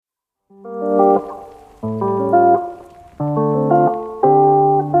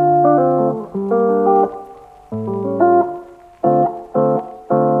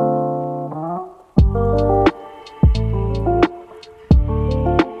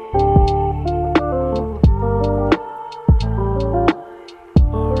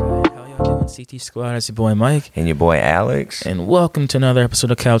Safety Squad. It's your boy Mike. And your boy Alex. And welcome to another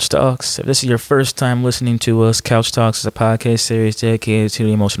episode of Couch Talks. If this is your first time listening to us, Couch Talks is a podcast series dedicated to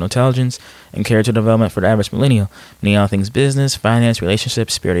the emotional intelligence and character development for the average millennial. Meaning all things business, finance,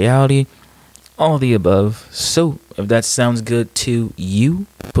 relationships, spirituality, all of the above. So, if that sounds good to you,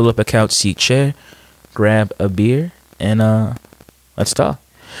 pull up a couch seat chair, grab a beer, and let's talk.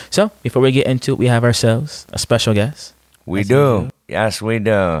 So, before we get into it, we have ourselves a special guest. We do. Yes, we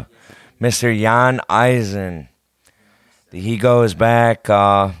do. Mr. Jan Eisen. He goes back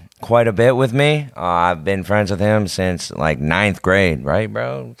quite a bit with me. I've been friends with him since like 9th grade, right,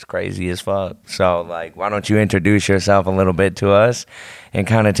 bro? It's crazy as fuck. So, like, why don't you introduce yourself a little bit to us and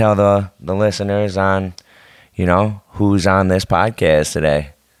kind of tell the listeners on, you know, who's on this podcast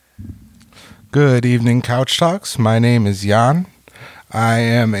today? Good evening, Couch Talks. My name is Jan. I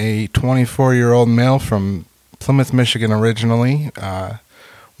am a 24-year-old male from Plymouth, Michigan originally.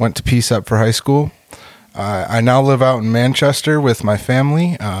 Went to Peace Up for high school. I now live out in Manchester with my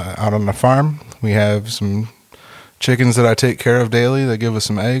family, out on the farm. We have some chickens that I take care of daily that give us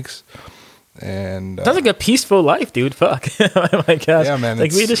some eggs. And sounds like a peaceful life, dude. Fuck. Oh my gosh. Yeah, man.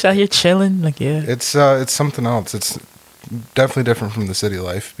 Like we just out here chilling. Like, yeah. It's something else. It's definitely different from the city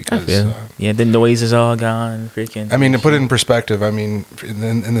life because the noise is all gone. Freaking. I mean, to put it in perspective, I mean,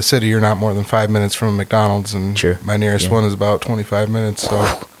 in the city, you're not more than 5 minutes from a McDonald's, and my nearest one is about 25 minutes.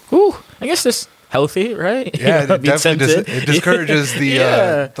 So, ooh, I guess that's healthy, right? Yeah, it definitely it discourages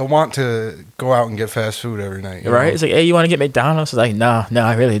the want to go out and get fast food every night. Right? Know? It's like, hey, you want to get McDonald's? It's like, no,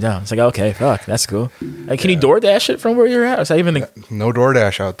 I really don't. It's like, okay, fuck, that's cool. Like, can you DoorDash it from where you're at? Is that even no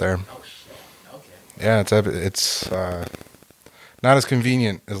DoorDash out there? Yeah, it's not as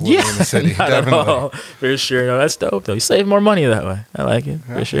convenient as living in the city. Definitely, for sure. No, that's dope though. You save more money that way. I like it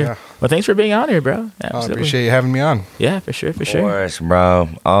for sure. Yeah. Well, thanks for being on here, bro. I appreciate you having me on. Yeah, for sure. Of course, bro.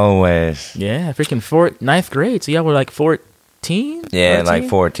 Always. Yeah, freaking 9th grade. So y'all were like 14. Yeah, 14? like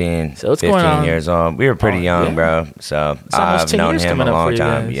 14. So it's 15 going on. years old. We were pretty young, bro. So I've known him a long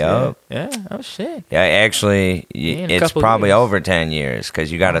time. Yup. Yeah. Oh shit. Yeah, actually, it's probably over 10 years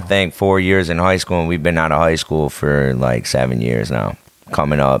because you got to think 4 years in high school, and we've been out of high school for like 7 years now.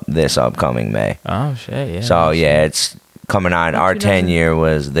 Coming up this upcoming May. Oh shit. Yeah. So yeah, it's coming on. Our 10-year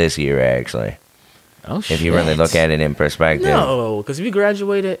was this year actually. Oh shit. If you really look at it in perspective. No, because we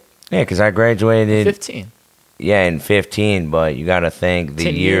graduated. Yeah, because I graduated 15. Yeah, in 15, but you got to think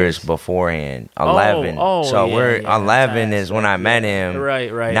the years beforehand. 11. So we're 11 is when I met him.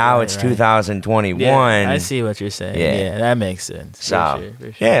 Right. Now it's 2021. Yeah, I see what you're saying. Yeah, that makes sense. So,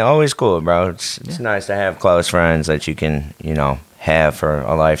 for sure. Yeah, always cool, bro. It's nice to have close friends that you can, have for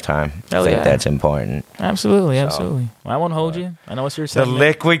a lifetime. I think that's important. Absolutely. Well, I won't hold you. I know it's your segment. The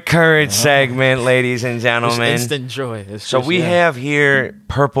Liquid Courage segment, ladies and gentlemen. It's instant joy. So we have here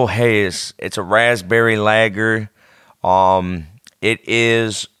Purple Haze. It's a raspberry lager. It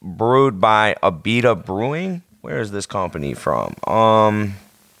is brewed by Abita Brewing. Where is this company from? I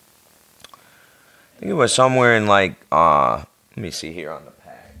think it was somewhere in like let me see here on the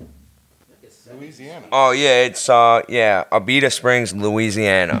pack. Louisiana. Oh yeah, it's Abita Springs,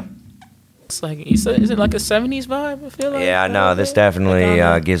 Louisiana. It's like is it like a 70s vibe? I feel like. Yeah, no, this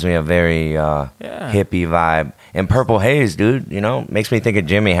definitely gives me a very hippie vibe. And Purple Haze, dude, makes me think of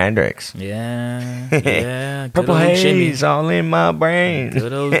Jimi Hendrix. Yeah. Purple Haze Jimmy. All in my brain.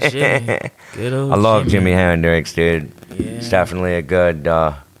 Good old Jimmy. I love Jimi Hendrix, dude. Yeah. He's definitely a good,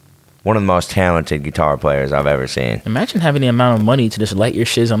 one of the most talented guitar players I've ever seen. Imagine having the amount of money to just light your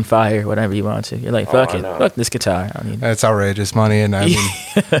shiz on fire, whatever you want to. You're like, fuck this guitar. I mean, that's outrageous money, and I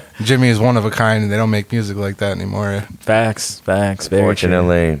mean, Jimmy is one of a kind, and they don't make music like that anymore. Facts.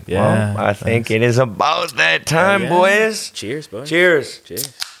 Fortunately, yeah. Well, I think it is about that time, boys. Cheers, boys. Cheers.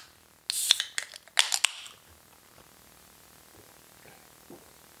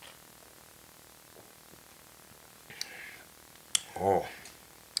 Oh.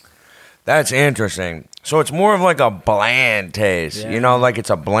 That's interesting. So it's more of like a bland taste, like it's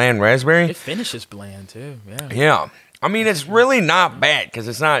a bland raspberry. It finishes bland too, Yeah. I mean, it's really not bad because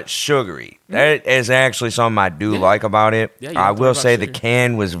it's not sugary. That is actually something I do like about it. Yeah, I will say the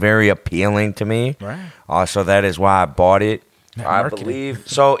can was very appealing to me. Right. So that is why I bought it. I believe.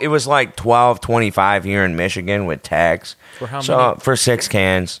 So it was like $12.25 here in Michigan with tax. For how many? For 6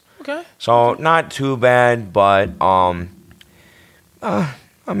 cans. Okay. So not too bad, but I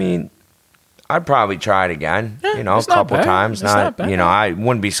mean, I'd probably try it again, a couple times. Not bad. I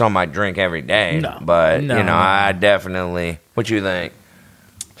wouldn't be something I'd drink every day, but I definitely. What you think?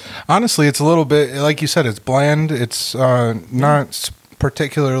 Honestly, it's a little bit like you said. It's bland. It's not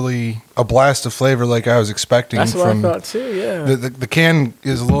particularly a blast of flavor like I was expecting. That's what from I thought too. Yeah. the can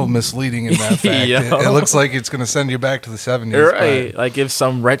is a little misleading in that fact. Yo. It looks like it's going to send you back to the 70s. Right. Like give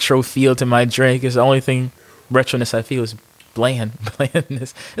some retro feel to my drink. It's the only thing retroness I feel is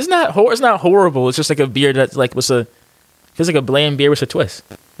blandness. It's not horrible. It's just like a beer that like feels like a bland beer with a twist,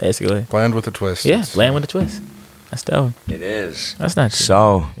 basically. Bland with a twist. Yeah, bland with a twist. That's dope. It is. That's not true.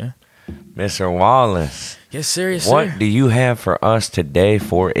 So, Yeah. Mr. Wallace, Yes, sir. Yes, what sir. do you have for us today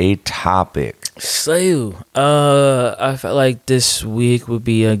for a topic? So, I felt like this week would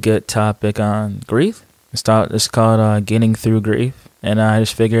be a good topic on grief. It's called Getting Through Grief. And I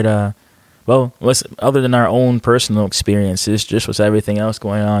just figured, other than our own personal experiences, just with everything else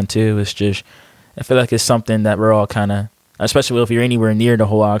going on too, it's just, I feel like it's something that we're all kind of, especially if you're anywhere near the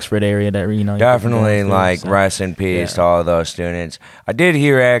whole Oxford area that, you know. Definitely, like, rest in peace to all those students. I did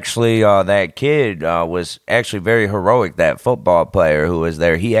hear, actually, that kid was actually very heroic, that football player who was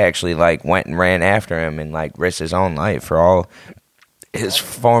there. He actually, like, went and ran after him and, like, risked his own life for all his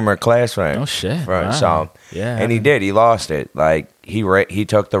former classmates. Oh, shit. Right, Wow. so, Yeah. and he did. He lost it. Like, he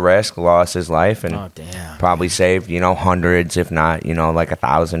took the risk, lost his life, and Oh, damn. probably saved, hundreds, if not, like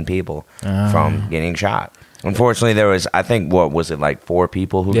 1,000 people from getting shot. Unfortunately, there was, I think, what was it, like 4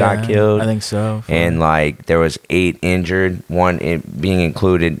 people who got killed? I think so. And, like, there was 8 injured. One being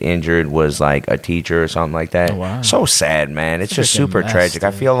included injured was, like, a teacher or something like that. Oh, wow. So sad, man. It's just Freaking super mess, tragic. I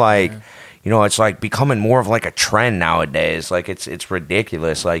dude. feel like, Yeah. it's, like, becoming more of, like, a trend nowadays. Like, it's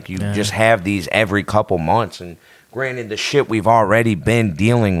ridiculous. Like, you just have these every couple months. And granted, the shit we've already been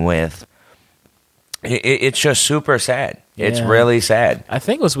dealing with, it's just super sad. It's Yeah. really sad. I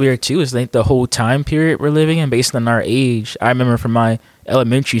think what's weird too is like the whole time period we're living in based on our age. I remember from my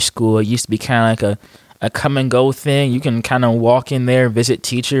elementary school, it used to be kind of like a come and go thing. You can kind of walk in there, visit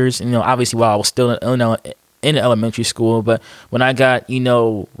teachers. Obviously while I was still in elementary school, but when I got,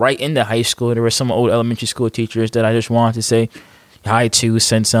 right into high school, there were some old elementary school teachers that I just wanted to say hi to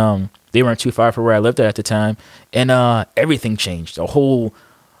since they weren't too far from where I lived at the time. And everything changed. The whole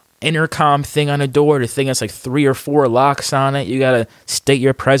intercom thing on the door, the thing that's like 3 or 4 locks on it. You gotta state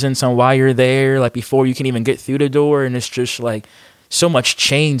your presence on why you're there, like before you can even get through the door. And it's just like so much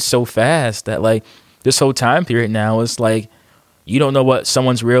changed so fast that like this whole time period now is like you don't know what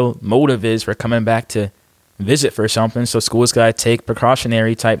someone's real motive is for coming back to visit for something. So schools gotta take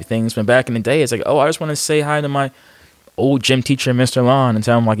precautionary type things. But back in the day, it's like, oh, I just want to say hi to my old gym teacher, Mr. Lawn, and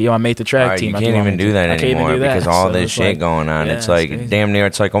tell him like, yo, I made the track team. You can't even do that anymore because all So this it's shit like, going on. yeah, It's like crazy. damn near.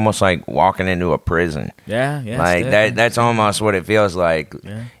 It's like almost like walking into a prison. Yeah. Like that. That's almost what it feels like.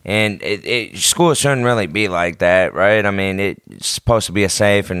 Yeah. And school shouldn't really be like that, right? I mean, it's supposed to be a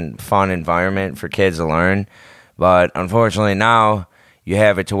safe and fun environment for kids to learn, but unfortunately now you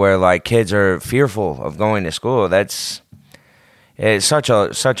have it to where like kids are fearful of going to school. It's such a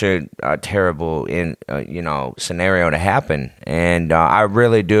terrible scenario to happen, and I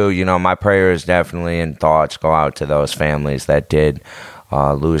really do. My prayers definitely and thoughts go out to those families that did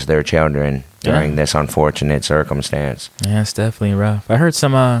lose their children during this unfortunate circumstance. Yeah, it's definitely rough. I heard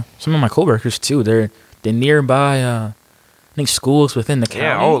some of my coworkers too. They're nearby. I think schools within the county.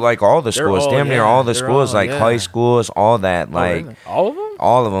 Yeah, like all the schools, damn near all the schools, like high schools, all that, like really? All of them.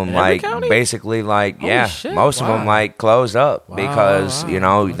 all of them, In every like county? basically, like Holy shit, most of them wow. like closed up Wow, because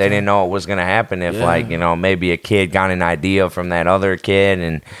wow, they didn't know what was gonna happen if Yeah. like maybe a kid got an idea from that other kid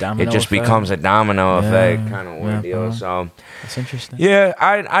and Domino it just effect. becomes a domino Yeah, effect kind of yeah, deal. bro. So That's interesting. yeah,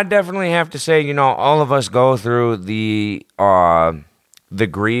 I definitely have to say, all of us go through the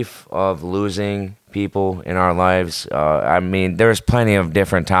grief of losing people in our lives. I mean, there's plenty of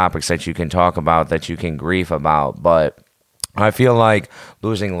different topics that you can talk about, that you can grieve about, but I feel like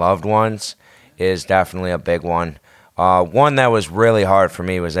losing loved ones is definitely a big one. One that was really hard for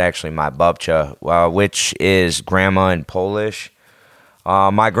me was actually my babcia, which is grandma in Polish.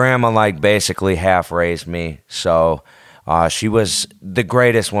 My grandma basically half raised me, so she was the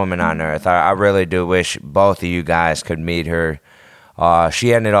greatest woman on earth. I really do wish both of you guys could meet her.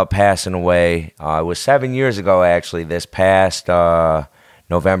 She ended up passing away. It was 7 years ago, actually. This past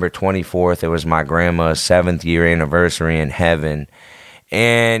November 24th, it was my grandma's 7th year anniversary in heaven.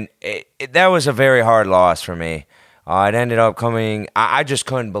 And that was a very hard loss for me. It ended up coming, I just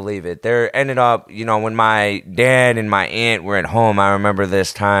couldn't believe it. There ended up, when my dad and my aunt were at home, I remember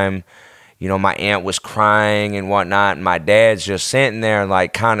this time, my aunt was crying and whatnot, and my dad's just sitting there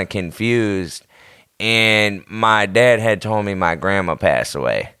kind of confused. And my dad had told me my grandma passed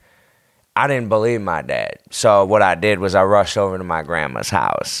away. I didn't believe my dad. So what I did was I rushed over to my grandma's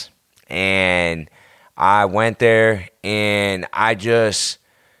house. And I went there and I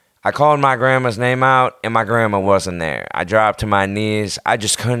I called my grandma's name out, and my grandma wasn't there. I dropped to my knees. I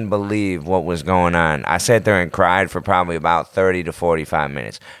just couldn't believe what was going on. I sat there and cried for probably about 30 to 45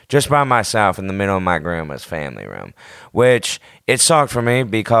 minutes, just by myself in the middle of my grandma's family room, which it sucked for me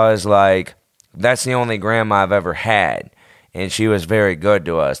because, like, that's the only grandma I've ever had, and she was very good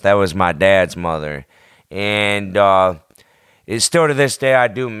to us. That was my dad's mother, and it's still to this day, I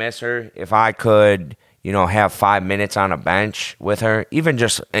do miss her. If I could, have 5 minutes on a bench with her, even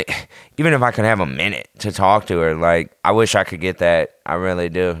if I could have a minute to talk to her, like, I wish I could get that. I really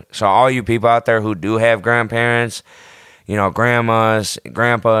do. So all you people out there who do have grandparents, grandmas,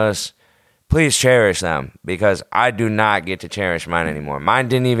 grandpas, please cherish them, because I do not get to cherish mine anymore. Mine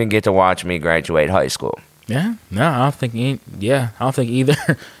didn't even get to watch me graduate high school. Yeah, no, I don't think. I don't think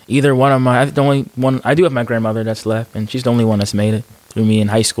either one of my. The only one I do have my grandmother that's left, and she's the only one that's made it through me in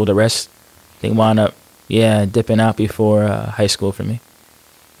high school. The rest, they wound up, dipping out before high school for me.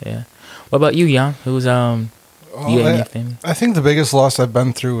 Yeah. What about you, Jan? Who's you and your family? I think the biggest loss I've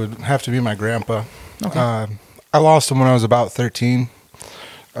been through would have to be my grandpa. Okay. I lost him when I was about 13.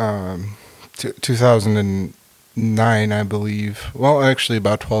 2009, I believe. Well, actually,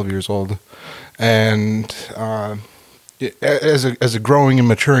 about 12 years old. And as a growing and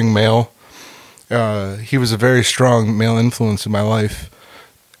maturing male, he was a very strong male influence in my life.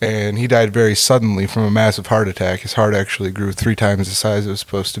 And he died very suddenly from a massive heart attack. His heart actually grew 3 times the size it was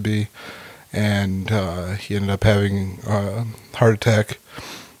supposed to be. And he ended up having a heart attack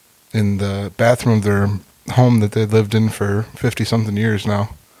in the bathroom of their home that they lived in for 50-something years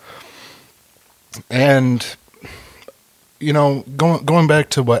now. And, going back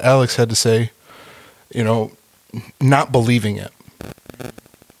to what Alex had to say, not believing it.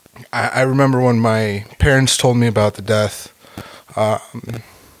 I remember when my parents told me about the death,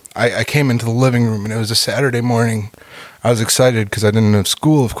 I came into the living room, and it was a Saturday morning. I was excited because I didn't have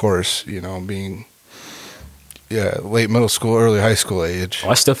school, of course, being late middle school, early high school age. Oh,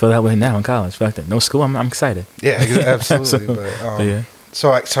 I still feel that way now in college. Fact that no school, I'm excited. Yeah, absolutely.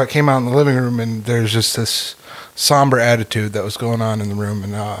 So I came out in the living room, and there's just this somber attitude that was going on in the room,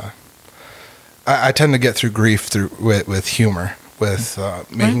 and I tend to get through grief with humor, with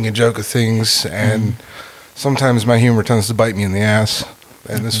making a joke of things, and sometimes my humor tends to bite me in the ass.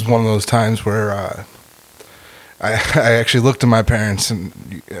 And this is one of those times where I actually looked at my parents and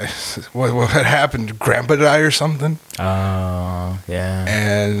what had happened? Did Grandpa die or something? Oh, yeah.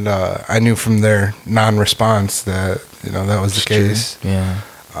 And I knew from their non-response that that was the case. True. Yeah.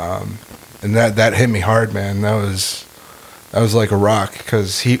 And that hit me hard, man. That was like a rock,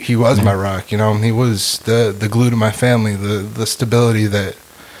 because he was my rock. He was the glue to my family, the stability that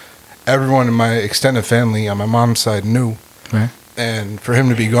everyone in my extended family on my mom's side knew. Right. And for him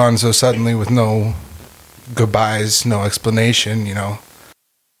to be gone so suddenly with no goodbyes, no explanation,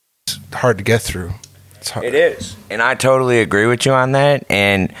 it's hard to get through. It's hard. It is. And I totally agree with you on that.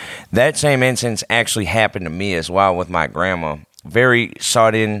 And that same instance actually happened to me as well with my grandma. Very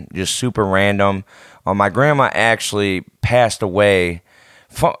sudden, just super random. My grandma actually passed away.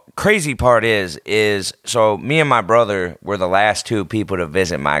 Crazy part is so me and my brother were the last 2 people to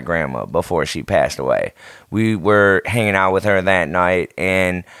visit my grandma before she passed away. We were hanging out with her that night,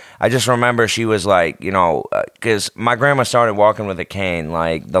 and I just remember she was like, because my grandma started walking with a cane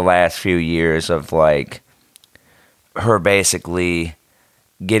like the last few years of like her basically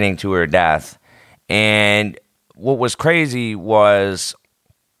getting to her death. And what was crazy was,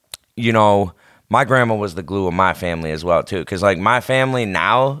 my grandma was the glue of my family as well, too. Because, like, my family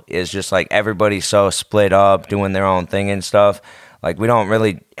now is just, like, everybody's so split up, doing their own thing and stuff. Like, we don't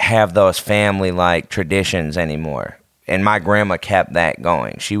really have those family, like, traditions anymore. And my grandma kept that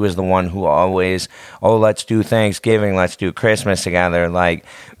going. She was the one who always, let's do Thanksgiving, let's do Christmas together. Like,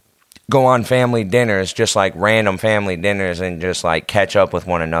 go on family dinners, just, like, random family dinners, and just, like, catch up with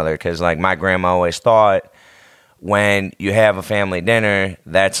one another. Because, like, my grandma always thought, when you have a family dinner,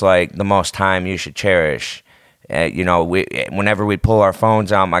 that's like the most time you should cherish. Whenever we'd pull our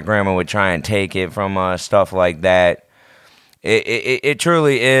phones out, my grandma would try and take it from us, stuff like that. It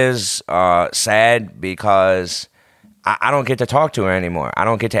truly is sad, because I don't get to talk to her anymore. I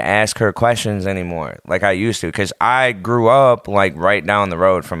don't get to ask her questions anymore like I used to, because I grew up like right down the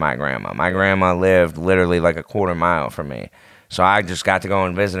road from my grandma. My grandma lived literally like a quarter mile from me. So I just got to go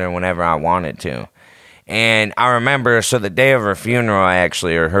and visit her whenever I wanted to. And I remember, so the day of her funeral,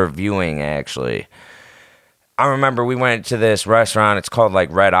 actually, or her viewing, actually, I remember we went to this restaurant. It's called, like,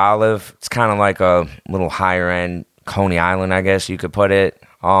 Red Olive. It's kind of like a little higher-end Coney Island, I guess you could put it.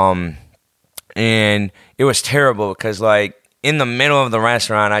 And it was terrible because, like, in the middle of the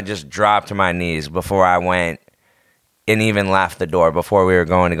restaurant, I just dropped to my knees before I went and even left the door before we were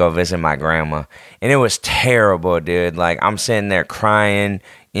going to go visit my grandma. And it was terrible, dude. Like, I'm sitting there crying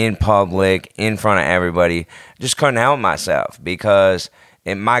in public, in front of everybody. Just couldn't help myself because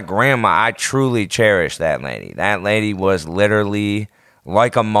my grandma, I truly cherish that lady. That lady was literally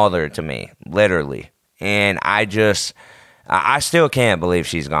like a mother to me, literally. And I still can't believe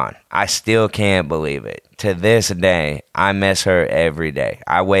she's gone. I still can't believe it. To this day, I miss her every day.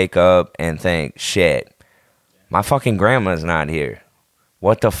 I wake up and think, shit, my fucking grandma's not here.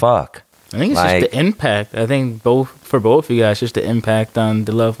 What the fuck? I think it's just the impact. I think for both of you guys, just the impact on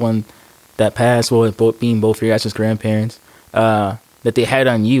the loved one that passed, well, being both of your guys' grandparents, that they had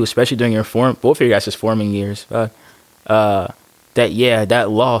on you, especially during your both of your guys' forming years. That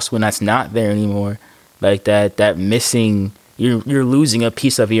loss when that's not there anymore, like that missing, you're losing a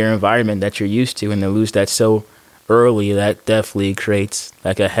piece of your environment that you're used to, and to lose that so early, that definitely creates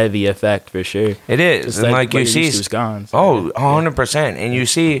like a heavy effect for sure. It is. Just and like you see, it's gone. So, 100%.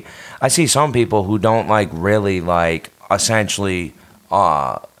 And I see some people who don't like really like essentially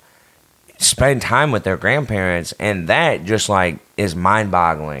spend time with their grandparents, and that just like is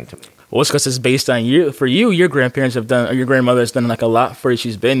mind-boggling to me. Well, it's because it's based on you. For you, your grandparents have done, or your grandmother has done like a lot for you.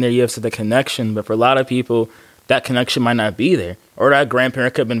 She's been there. You have the connection. But for a lot of people, that connection might not be there. Or that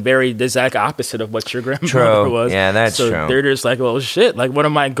grandparent could have been the exact opposite of what your grandmother was. Yeah, that's true. So they're just like, well, shit, like, what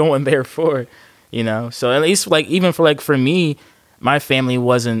am I going there for? You know? So at least, like, even for me, my family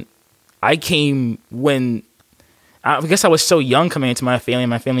wasn't, I came when, I guess I was so young coming into my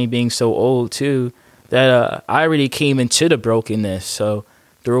family being so old too, that I already came into the brokenness. So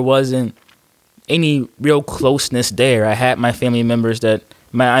there wasn't any real closeness there. I had my family members that,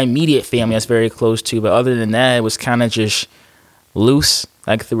 my immediate family I was very close to, but other than that, it was kind of just loose,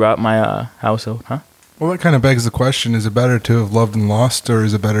 like throughout my household, huh? Well, that kind of begs the question, is it better to have loved and lost, or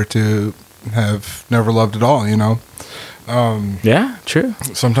is it better to have never loved at all, you know? Yeah, true.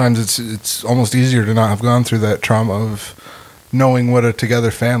 Sometimes it's almost easier to not have gone through that trauma of knowing what a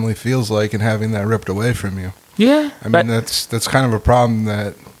together family feels like and having that ripped away from you. Yeah. I mean, that's kind of a problem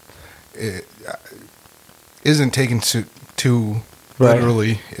that it isn't taken too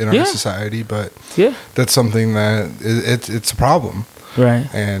literally in our society, but that's something that it's a problem, right?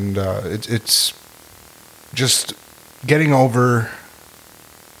 And it's just getting over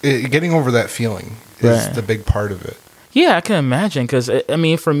that feeling is the big part of it. Yeah, I can imagine, because I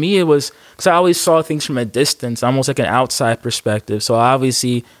mean, for me, it was because I always saw things from a distance, almost like an outside perspective. So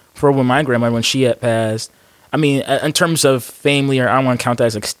obviously, for my grandmother, when she had passed, I mean, in terms of family, or I don't want to count that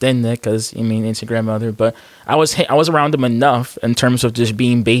as extended, because I mean, it's your grandmother, but I was around them enough in terms of just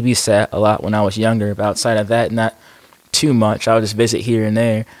being babysat a lot when I was younger. But outside of that, not too much. I would just visit here and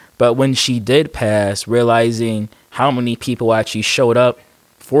there. But when she did pass, realizing how many people actually showed up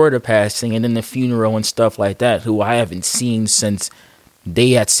for the passing and then the funeral and stuff like that, who I haven't seen since they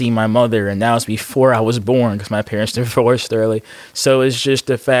had seen my mother, and that was before I was born because my parents divorced early. So it's just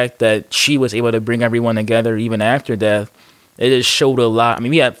the fact that she was able to bring everyone together even after death. It just showed a lot. I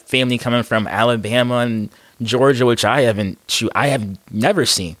mean, we have family coming from Alabama and Georgia, which I have never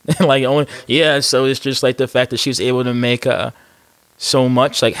seen. So it's just like the fact that she was able to make so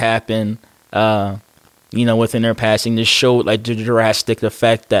much like happen, within her passing, just showed like the drastic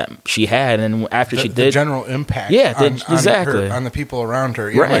effect that she had. And after she did, the general impact, on the people around her.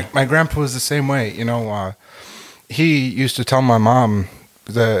 Right. My grandpa was the same way. He used to tell my mom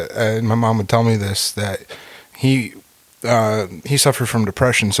that, and my mom would tell me this, that he suffered from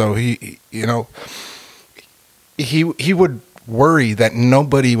depression. So he would worry that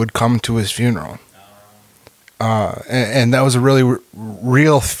nobody would come to his funeral. And that was a really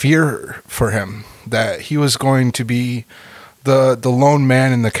real fear for him, that he was going to be the lone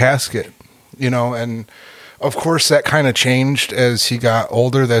man in the casket, and of course that kind of changed as he got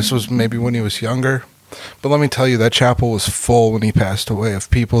older. This was maybe when he was younger, but let me tell you, that chapel was full when he passed away of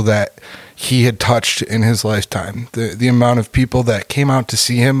people that he had touched in his lifetime. The amount of people that came out to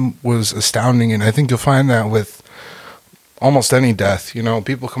see him was astounding, and I think you'll find that with almost any death.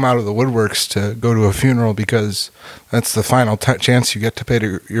 People come out of the woodworks to go to a funeral because that's the final chance you get to pay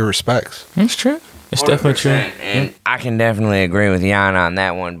your respects. It's true. It's 100%. Definitely true. And I can definitely agree with Jan on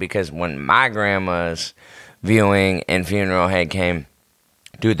that one, because when my grandma's viewing and funeral had came,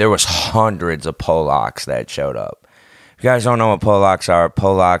 dude, there was hundreds of Polacks that showed up. If you guys don't know what Polacks are,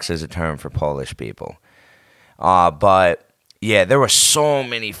 Polacks is a term for Polish people. But yeah, there were so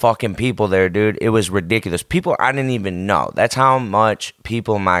many fucking people there, dude. It was ridiculous. People I didn't even know. That's how much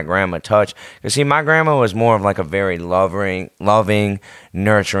people my grandma touched. Because, see, my grandma was more of like a very loving,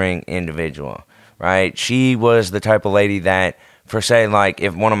 nurturing individual, right? She was the type of lady that for say like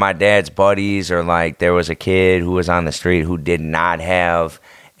if one of my dad's buddies or like there was a kid who was on the street who did not have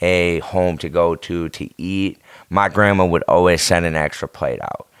a home to go to eat, my grandma would always send an extra plate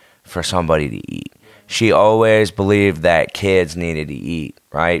out for somebody to eat. She always believed that kids needed to eat,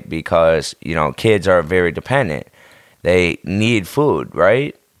 right? Because, you know, kids are very dependent. They need food,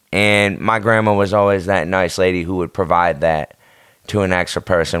 right? And my grandma was always that nice lady who would provide that to an extra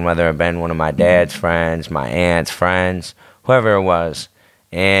person, whether it been one of my dad's friends, my aunt's friends, whoever it was.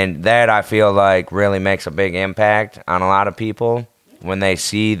 And that, I feel like, really makes a big impact on a lot of people when they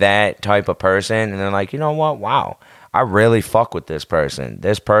see that type of person and they're like, you know what? Wow, I really fuck with this person.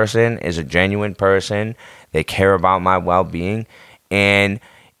 This person is a genuine person. They care about my well-being. And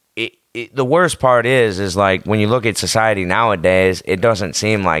the worst part is like when you look at society nowadays, it doesn't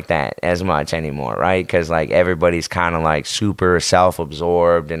seem like that as much anymore, right? Because like everybody's kind of like super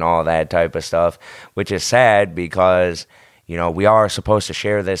self-absorbed and all that type of stuff, which is sad because, you know, we are supposed to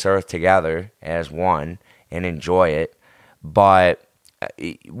share this earth together as one and enjoy it. But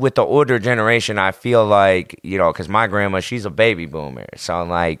with the older generation, I feel like, you know, because my grandma, she's a baby boomer. So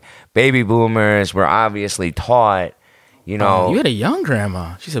like baby boomers were obviously taught, you know. You had a young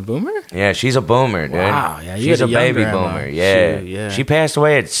grandma. She's a boomer? Yeah, she's a boomer, dude. Wow, yeah, you she's had a a young baby grandma. boomer. Yeah. Yeah. She passed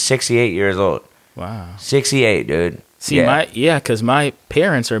away at 68 years old. Wow. 68, dude. See, yeah. because my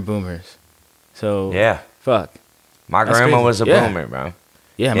parents are boomers. So, Yeah. fuck. My That's grandma crazy. was a Yeah. boomer, bro.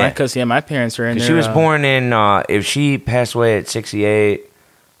 Yeah, Yeah. my parents are in there. She was born in, if she passed away at 68,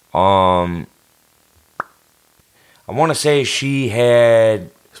 I want to say she had,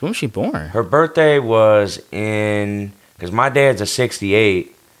 So when was she born? her birthday was in, because my dad's a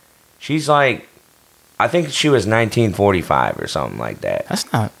 68. She's like, I think she was 1945 or something like that.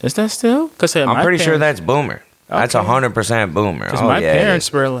 That's not. Is that still? Because I'm pretty sure that's boomer. That's Okay. 100% boomer. Because Oh, my yeah,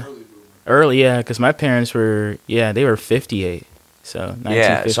 parents were early, yeah. Because my parents were, they were 58. So 1958.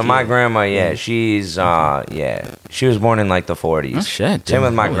 Yeah, so my grandma, she's, she was born in like the 40s. Oh shit. Same dude.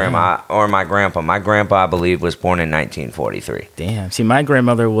 with my Oh, grandma or my grandpa. My grandpa, I believe, was born in 1943. Damn. See, my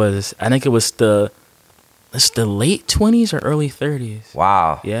grandmother was. I think it was the late 20s or early 30s.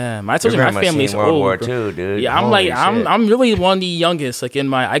 Wow. Yeah, I told Your you my grandma family's seen World old. War bro. II, dude. Yeah, I'm Holy like I'm really one of the youngest. Like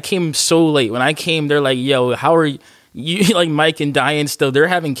I came so late. When I came, they're like, "Yo, how are you?" Like Mike and Diane still? They're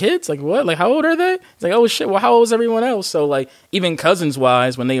having kids. Like what? Like how old are they? It's like, oh shit. Well, how old is everyone else? So like even cousins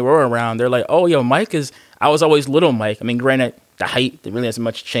wise, when they were around, they're like, oh yo, Mike is. I was always little Mike. I mean, granted, the height it really hasn't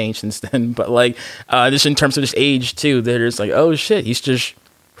much changed since then, but like just in terms of just age too, they're just like, oh shit, he's just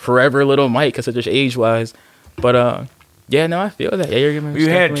forever little Mike because of just age wise. But yeah, no, I feel that. Yeah, You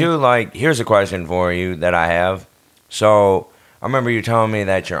had too, like, here's a question for you that I have. So, I remember you telling me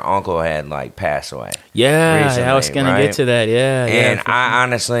that your uncle had, like, passed away. Yeah, recently, I was gonna right? get to that. Yeah, And yeah. I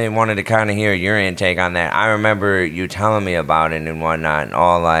honestly wanted to kind of hear your intake on that. I remember you telling me about it and whatnot, and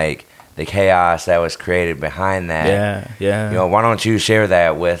all, like, the chaos that was created behind that. Yeah. You know, why don't you share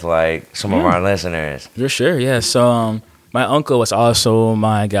that with, like, some of our listeners? For sure, yeah. So my uncle was also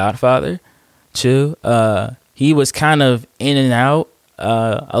my godfather, too. He was kind of in and out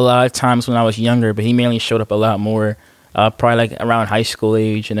a lot of times when I was younger, but he mainly showed up a lot more, probably like around high school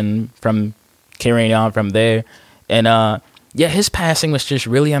age, and then from carrying on from there. And yeah, his passing was just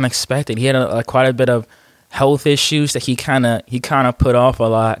really unexpected. He had quite a bit of health issues that he kind of put off a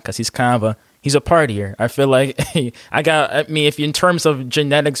lot because he's a partier. I feel like if in terms of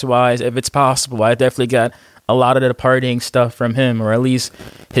genetics wise, if it's possible, I definitely got a lot of the partying stuff from him, or at least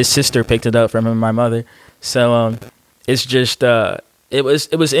his sister picked it up from him and my mother. So it's just it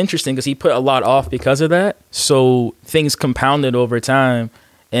was interesting because he put a lot off because of that. So things compounded over time,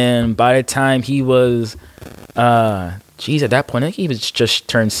 and by the time he was at that point I think he was just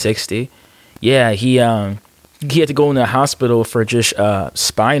turned 60. Yeah, he had to go in the hospital for just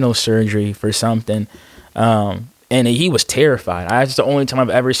spinal surgery for something, and he was terrified. That's the only time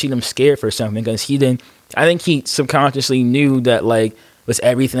I've ever seen him scared for something, because I think he subconsciously knew that like with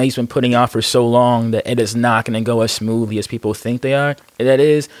everything that he's been putting off for so long that it is not going to go as smoothly as people think they are. And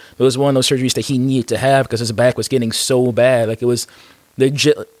it was one of those surgeries that he needed to have because his back was getting so bad. Like it was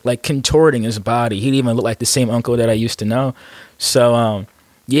legit, like contorting his body. He didn't even look like the same uncle that I used to know. So,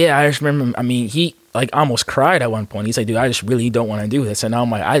 yeah, I just remember, I mean, he like almost cried at one point. He's like, dude, I just really don't want to do this. And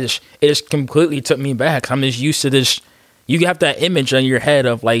I'm like, it just completely took me back. I'm just used to this. You have that image in your head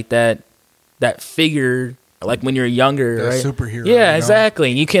of like that figure, like when you're younger, That right? superhero, Yeah, you know?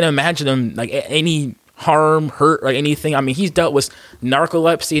 exactly. You can imagine him like any harm, hurt, or anything. I mean, he's dealt with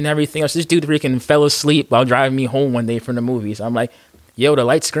narcolepsy and everything else. This dude freaking fell asleep while driving me home one day from the movies. I'm like, yo, the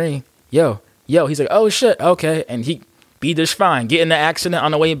light screen. Yo. He's like, oh shit, okay. And he be just fine. Get in the accident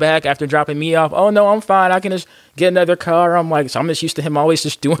on the way back after dropping me off. Oh no, I'm fine. I can just get another car. I'm like, so I'm just used to him always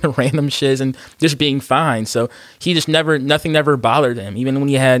just doing random shit and just being fine. So he just nothing never bothered him. Even when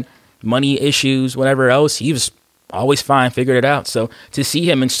he had money issues, whatever else, he was always fine, figured it out. So to see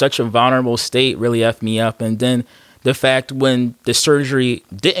him in such a vulnerable state really effed me up. And then the fact when the surgery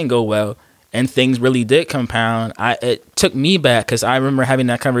didn't go well and things really did compound, it took me back, because I remember having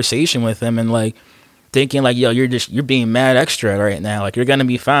that conversation with him and like thinking like, yo, you're being mad extra right now. Like, you're gonna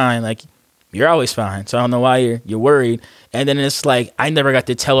be fine. Like, you're always fine. So I don't know why you're worried. And then it's like I never got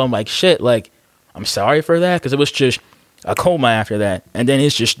to tell him like, shit, like, I'm sorry for that, because it was just a coma after that. And then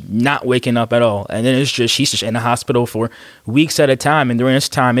it's just not waking up at all. And then it's just he's just in the hospital for weeks at a time. And during this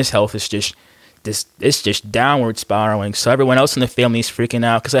time, his health is just it's just downward spiraling. So everyone else in the family is freaking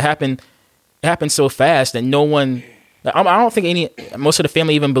out, because it happened so fast that no one. I don't think most of the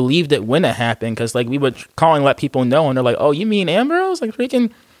family even believed it when it happened, because like we would call and let people know, and they're like, "Oh, you mean Ambrose? Like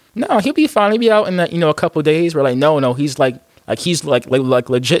freaking no, he'll be fine. He'll be out in a couple of days." We're like, "No, he's like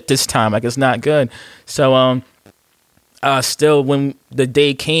legit this time. Like, it's not good." So still, when the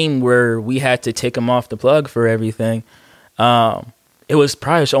day came where we had to take him off the plug for everything, it was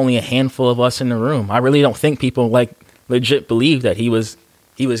probably just only a handful of us in the room. I really don't think people like legit believed that he was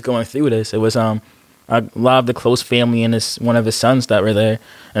going through this. It was a lot of the close family and one of his sons that were there,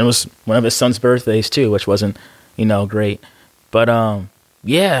 and it was one of his son's birthdays too, which wasn't great. But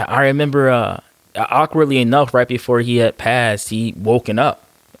yeah, I remember awkwardly enough, right before he had passed, he woken up,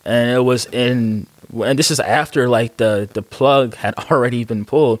 and it was and this is after like the plug had already been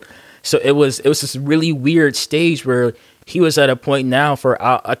pulled. So it was this really weird stage where he was at a point now for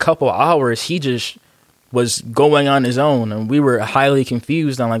a couple hours he just was going on his own, and we were highly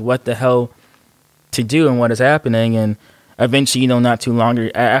confused on like what the hell to do and what is happening. And eventually, not too long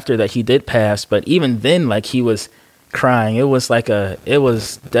after that, he did pass. But even then, like, he was crying. It was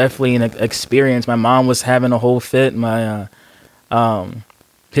definitely an experience. My mom was having a whole fit. My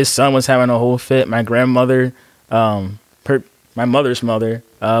his son was having a whole fit. My grandmother, my mother's mother,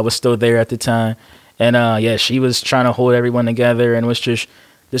 was still there at the time, and yeah, she was trying to hold everyone together, and it was just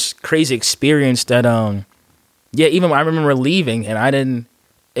this crazy experience that yeah, even I remember leaving, and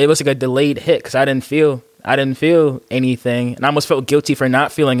it was like a delayed hit, because I didn't feel anything, and I almost felt guilty for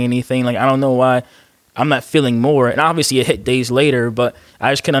not feeling anything. Like, I don't know why I'm not feeling more, and obviously it hit days later, but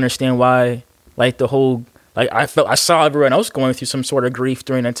I just couldn't understand why. Like, the whole, like, I saw everyone else going through some sort of grief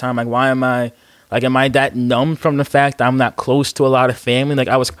during that time. Like, why am I that numb from the fact that I'm not close to a lot of family? Like,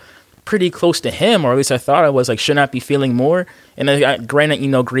 I was pretty close to him, or at least I thought I was. Like, shouldn't I be feeling more? And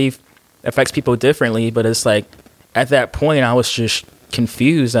granted, grief affects people differently, but it's like at that point I was just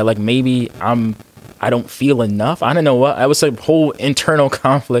confused that like maybe I don't feel enough. I don't know what. I was a whole internal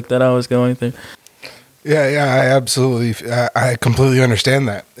conflict that I was going through. Yeah, I completely understand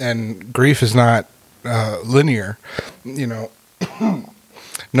that. And grief is not linear, No,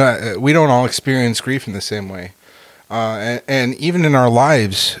 we don't all experience grief in the same way. And even in our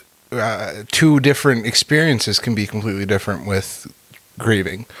lives, two different experiences can be completely different with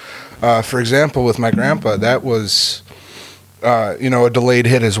grieving. For example, with my grandpa, that was a delayed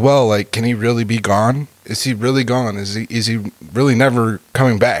hit as well. Like, can he really be gone? Is he really gone? Is he really never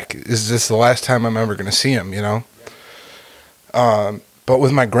coming back? Is this the last time I'm ever going to see him? But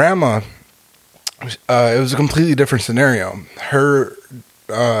with my grandma, it was a completely different scenario. Her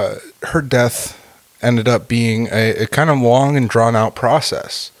death ended up being a kind of long and drawn out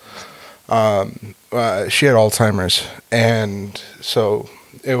process. She had Alzheimer's, and so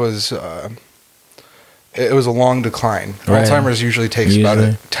it was a long decline. Right. Alzheimer's usually takes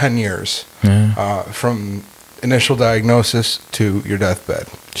about 10 years from initial diagnosis to your deathbed.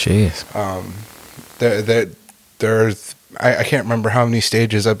 Jeez. There's I can't remember how many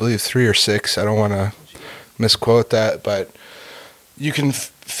stages. I believe 3 or 6. I don't want to misquote that, but you can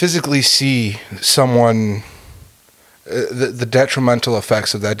physically see someone the detrimental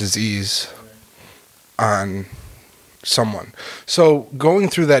effects of that disease on someone. So going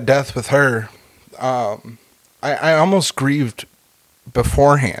through that death with her, I almost grieved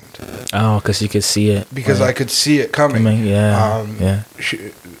beforehand. Oh, because you could see it. Because I could see it coming. Yeah.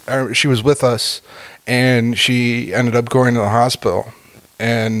 She was with us, and she ended up going to the hospital.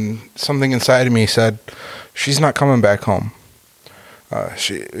 And something inside of me said, she's not coming back home.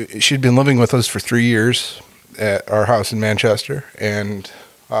 She'd been living with us for 3 years at our house in Manchester. And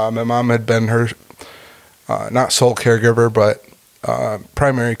my mom had been her, not sole caregiver, but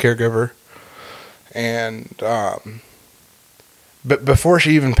primary caregiver. And but before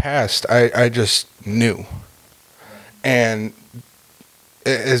she even passed, I just knew. And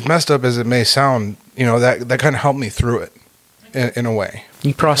as messed up as it may sound, that kind of helped me through it in a way.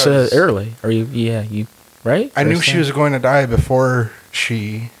 You processed early, or you right? I knew she was going to die before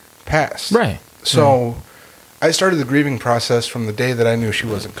she passed. Right. So I started the grieving process from the day that I knew she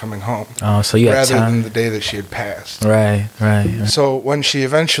wasn't coming home. Oh, so you had rather time. than the day that she had passed. Right. So when she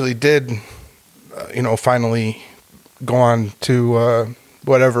eventually did, finally go on to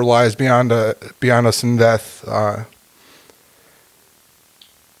whatever lies beyond us in death,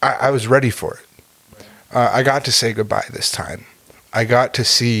 I was ready for it. I got to say goodbye this time. I got to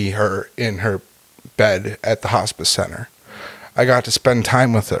see her in her bed at the hospice center. I got to spend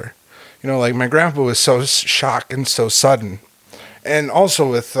time with her. My grandpa was so shocked and so sudden. And also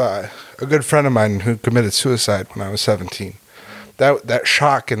with a good friend of mine who committed suicide when I was 17. That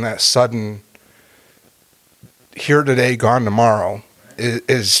shock and that sudden here today, gone tomorrow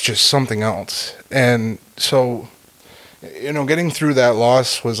is just something else. And so, getting through that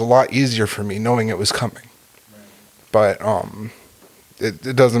loss was a lot easier for me knowing it was coming. But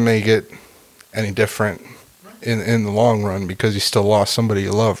it doesn't make it any different in the long run because you still lost somebody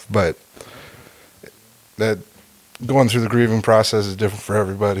you love. But that going through the grieving process is different for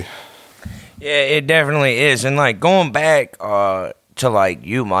everybody. Yeah, it definitely is. And going back to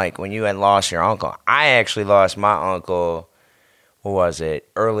you, Mike, when you had lost your uncle, I actually lost my uncle. What was it?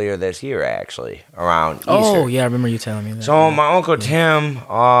 Earlier this year, actually, around Easter. Oh yeah, I remember you telling me that. So my uncle Tim,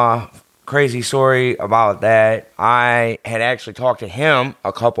 crazy story about that. I had actually talked to him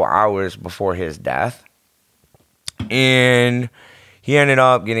a couple hours before his death, and he ended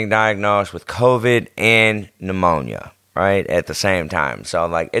up getting diagnosed with COVID and pneumonia, right, at the same time.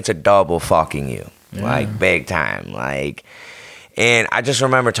 So, it's a double fucking you, big time, And I just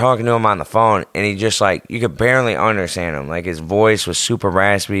remember talking to him on the phone, and he just, you could barely understand him. His voice was super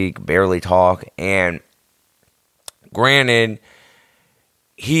raspy, he could barely talk, and granted,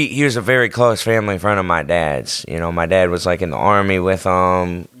 he was a very close family friend of my dad's. My dad was, in the Army with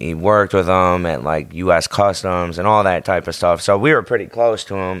him. He worked with him at, U.S. Customs and all that type of stuff. So we were pretty close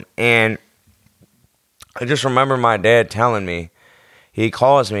to him. And I just remember my dad telling me, he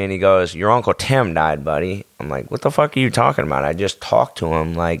calls me and he goes, "Your Uncle Tim died, buddy." I'm like, "What the fuck are you talking about? I just talked to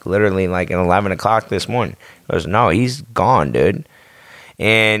him, literally, at 11 o'clock this morning." He goes, "No, he's gone, dude."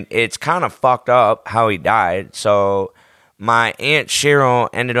 And it's kind of fucked up how he died. So my Aunt Cheryl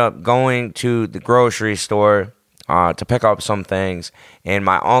ended up going to the grocery store to pick up some things, and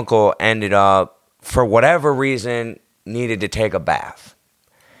my uncle ended up, for whatever reason, needed to take a bath.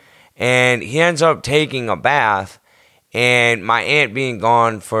 And he ends up taking a bath, and my aunt being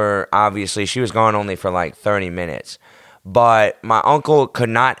gone for, obviously, she was gone only for 30 minutes. But my uncle could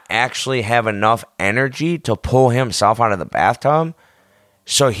not actually have enough energy to pull himself out of the bathtub.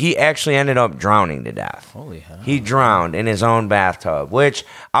 So he actually ended up drowning to death. Holy hell. He drowned in his own bathtub, which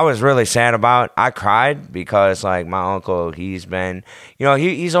I was really sad about. I cried because, my uncle, he's been,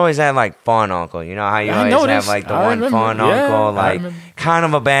 he's always had, fun uncle. You know how you always have, the one fun uncle, kind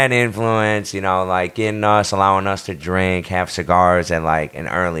of a bad influence, getting us, allowing us to drink, have cigars at, an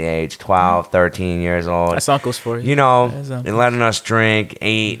early age, 12, 13 years old. That's uncles for you. And letting us drink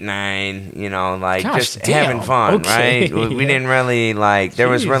 8, 9, Gosh, just damn. having fun, Okay. right? We didn't really, there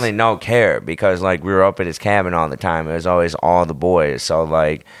was really no care because, we were up at his cabin all the time. It was always all the boys. So,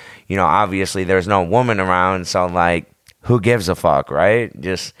 obviously there's no woman around. So, who gives a fuck, right?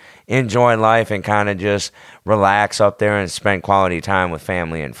 Just enjoy life and kind of just relax up there and spend quality time with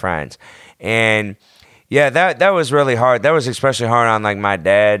family and friends. And, yeah, that was really hard. That was especially hard on, my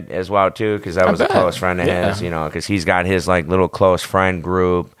dad as well, too, because that was a close friend of his, because he's got his, little close friend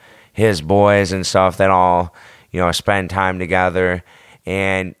group, his boys and stuff that all, spend time together.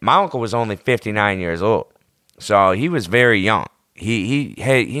 And my uncle was only 59 years old, so he was very young. He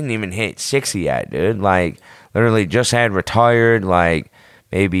didn't even hit 60 yet, dude. Literally just had retired,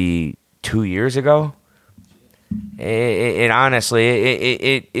 maybe 2 years ago. It honestly,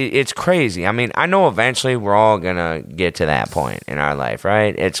 it's crazy. I mean, I know eventually we're all gonna get to that point in our life,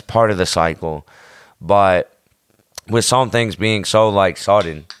 right? It's part of the cycle, but with some things being so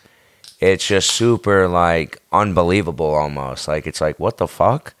sudden, it's just super unbelievable almost. It's what the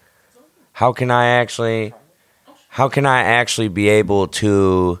fuck? How can I actually be able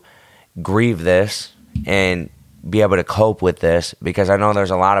to grieve this and be able to cope with this? Because I know there's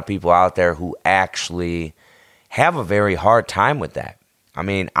a lot of people out there who actually have a very hard time with that. I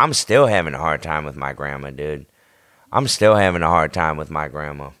mean, I'm still having a hard time with my grandma, dude. I'm still having a hard time with my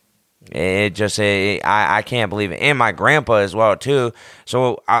grandma. I can't believe it. And my grandpa as well, too.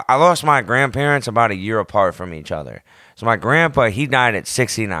 So I lost my grandparents about a year apart from each other. So my grandpa, he died at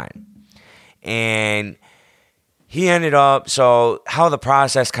 69. And he ended up, so how the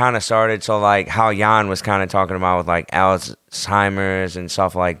process kind of started, so like how Jan was kind of talking about with like Alzheimer's and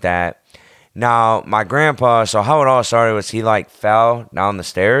stuff like that. Now, my grandpa, so how it all started was he like fell down the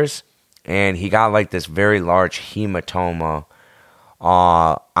stairs and he got like this very large hematoma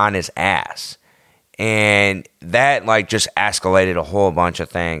on his ass. And that like just escalated a whole bunch of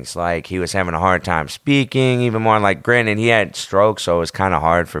things. Like he was having a hard time speaking, even more. Like granted, he had stroke, so it was kind of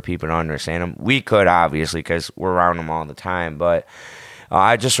hard for people to understand him. We could obviously because we're around him all the time. But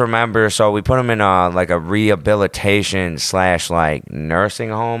I just remember, so we put him in a rehabilitation / like nursing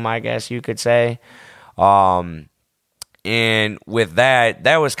home, I guess you could say. And with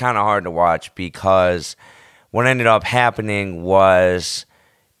that was kind of hard to watch because what ended up happening was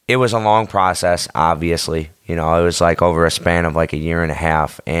it was a long process, obviously. You know, it was like over a span of like a year and a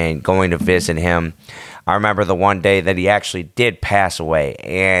half. And going to visit him, I remember the one day that he actually did pass away.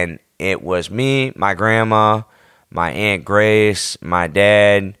 And it was me, my grandma, my Aunt Grace, my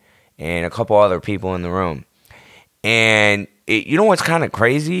dad, and a couple other people in the room. And you know what's kind of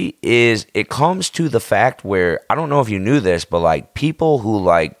crazy is it comes to the fact where, I don't know if you knew this, but like people who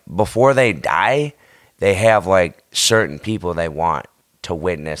like before they die, they have like certain people they want to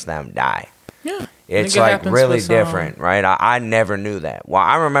witness them die. Yeah. It's like really different, right? I never knew that. Well,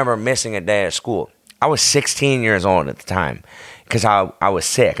 I remember missing a day at school. I was 16 years old at the time because I was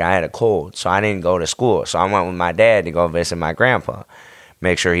sick. I had a cold, so I didn't go to school. So I went with my dad to go visit my grandpa,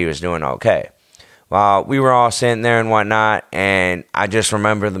 make sure he was doing okay. Well, we were all sitting there and whatnot, and I just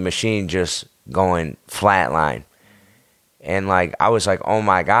remember the machine just going flatline. And, like, I was like, oh,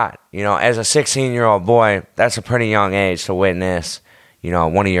 my God. You know, as a 16-year-old boy, that's a pretty young age to witness, you know,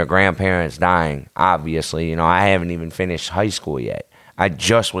 one of your grandparents dying, obviously. You know, I haven't even finished high school yet. I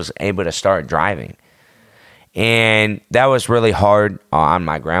just was able to start driving. And that was really hard on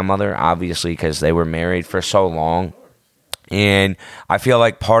my grandmother, obviously, because they were married for so long. And I feel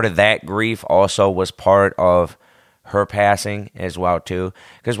like part of that grief also was part of her passing as well, too.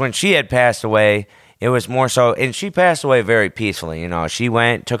 Because when she had passed away, it was more so, and she passed away very peacefully. You know, she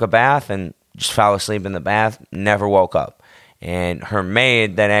went, took a bath, and just fell asleep in the bath, never woke up. And her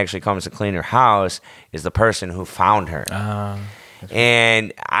maid that actually comes to clean her house is the person who found her.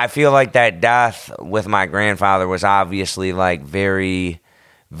 And I feel like that death with my grandfather was obviously like very,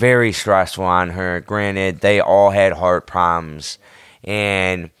 very stressful on her. Granted, they all had heart problems.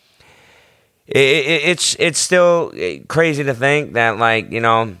 And it's still crazy to think that, like, you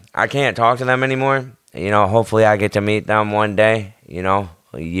know, I can't talk to them anymore. You know, hopefully I get to meet them one day, you know,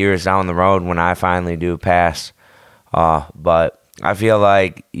 years down the road when I finally do pass. But I feel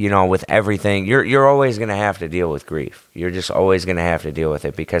like, you know, with everything, you're always going to have to deal with grief. You're just always going to have to deal with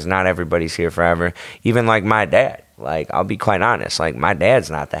it because not everybody's here forever. Even like my dad, like, I'll be quite honest, like, my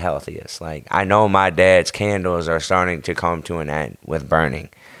dad's not the healthiest. Like, I know my dad's candles are starting to come to an end with burning.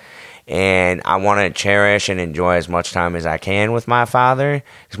 And I want to cherish and enjoy as much time as I can with my father.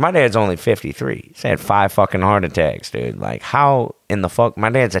 Because my dad's only 53. He's had 5 fucking heart attacks, dude. Like, how in the fuck? My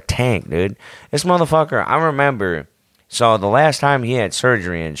dad's a tank, dude. This motherfucker, I remember. So the last time he had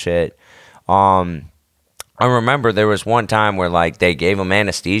surgery and shit, I remember there was one time where, like, they gave him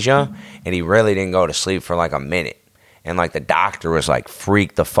anesthesia. And he really didn't go to sleep for, like, a minute. And, like, the doctor was, like,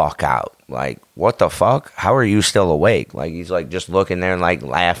 freaked the fuck out. Like, what the fuck? How are you still awake? Like, he's, like, just looking there, like,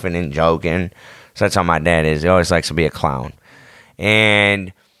 laughing and joking. So that's how my dad is. He always likes to be a clown.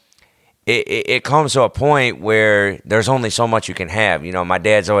 And it comes to a point where there's only so much you can have. You know, my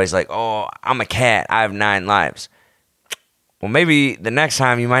dad's always like, oh, I'm a cat. I have 9 lives. Well, maybe the next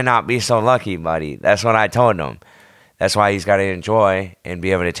time you might not be so lucky, buddy. That's what I told him. That's why he's got to enjoy and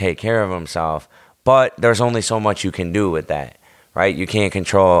be able to take care of himself. But there's only so much you can do with that, right? You can't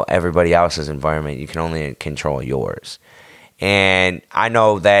control everybody else's environment. You can only control yours. And I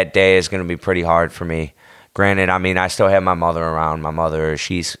know that day is going to be pretty hard for me. Granted, I mean, I still have my mother around. My mother,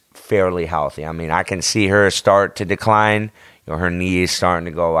 she's fairly healthy. I mean, I can see her start to decline. You know, her knees starting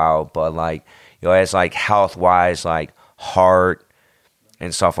to go out. But, like, you know, as, like, health-wise, like, heart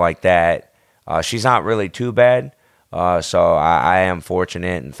and stuff like that, she's not really too bad. So I am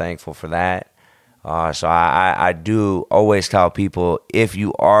fortunate and thankful for that. So I do always tell people, if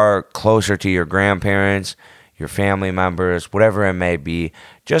you are closer to your grandparents, your family members, whatever it may be,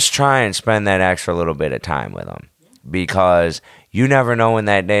 just try and spend that extra little bit of time with them. Because you never know when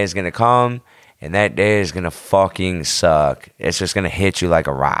that day is going to come, and that day is going to fucking suck. It's just going to hit you like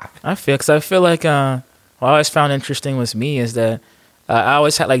a rock. I feel like what I always found interesting with me is that I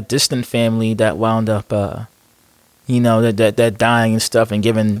always had, like, distant family that wound up you know, that dying and stuff, and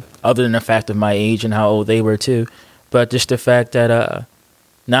given, other than the fact of my age and how old they were too, but just the fact that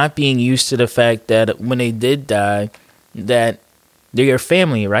not being used to the fact that when they did die, that they're your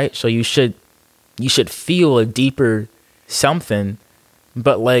family, right? So you should feel a deeper something.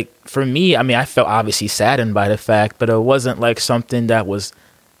 But like for me, I mean, I felt obviously saddened by the fact, but it wasn't like something that was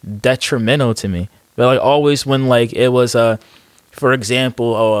detrimental to me. But like always when like it was for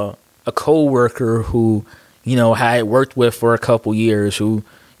example, a coworker who, you know, I had worked with for a couple years, who,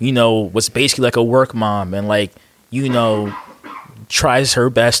 you know, was basically like a work mom and like, you know, tries her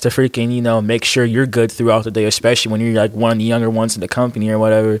best to freaking, you know, make sure you're good throughout the day, especially when you're like one of the younger ones in the company or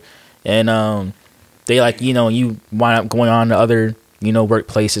whatever. And they like, you know, you wind up going on to other, you know,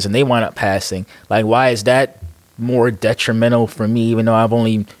 workplaces and they wind up passing. Like, why is that more detrimental for me, even though I've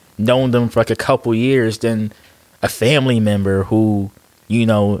only known them for like a couple years, than a family member who, you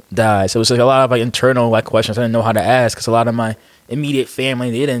know, died? So it's like a lot of like internal like questions I didn't know how to ask, because a lot of my immediate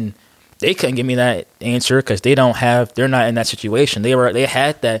family, they couldn't give me that answer because they're not in that situation. They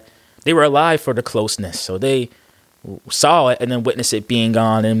were alive for the closeness, so they saw it and then witnessed it being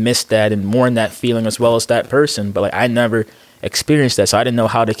gone and missed that and mourned that feeling as well as that person. But like I never experienced that, so I didn't know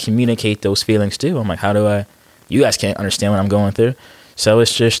how to communicate those feelings too. I'm like, you guys can't understand what I'm going through. So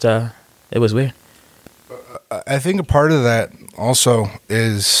it's just it was weird. I think a part of that also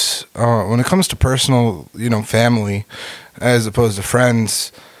is when it comes to personal, you know, family as opposed to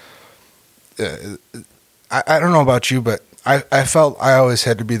friends. I don't know about you, but I felt I always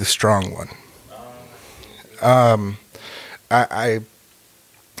had to be the strong one. I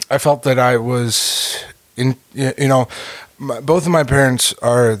felt that I was in, you know, both of my parents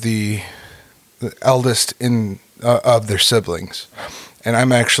are the eldest of their siblings, and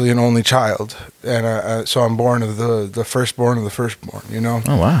I'm actually an only child, and so I'm born of the firstborn of the firstborn. You know.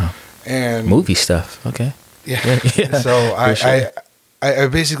 Oh wow! And movie stuff. Okay. Yeah. So I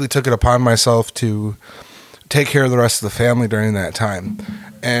basically took it upon myself to take care of the rest of the family during that time.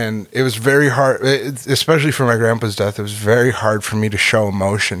 And it was very hard, especially for my grandpa's death. It was very hard for me to show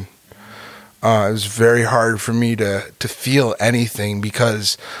emotion. It was very hard for me to feel anything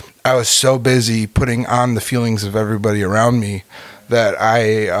because I was so busy putting on the feelings of everybody around me that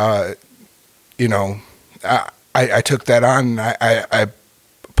I took that on. I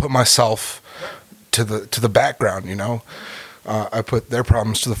put myself to the background, you know. I put their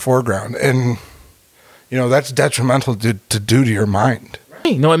problems to the foreground, and you know that's detrimental to do to your mind.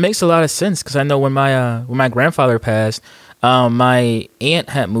 Right. No, it makes a lot of sense because I know when my grandfather passed, my aunt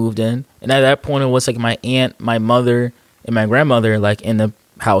had moved in, and at that point it was like my aunt, my mother, and my grandmother like in the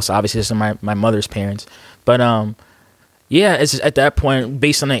house. Obviously, this is my mother's parents, but yeah, it's just at that point,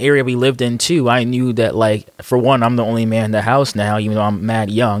 based on the area we lived in too, I knew that like for one, I'm the only man in the house now, even though I'm mad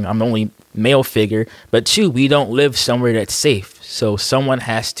young. I'm the only male figure, but two, we don't live somewhere that's safe, so someone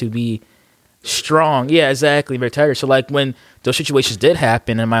has to be strong. Yeah, exactly. Very tired. So like when those situations did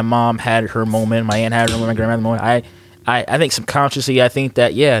happen and my mom had her moment, my aunt had her moment, my grandma had her moment, I think subconsciously I think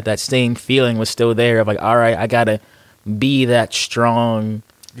that that same feeling was still there of like, all right, I gotta be that strong.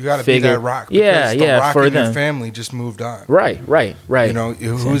 You gotta be that rock. Yeah, the rock for in them. your family just moved on. Right. You know,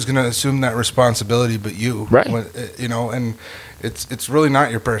 who's gonna assume that responsibility but you? Right. You know, and it's really not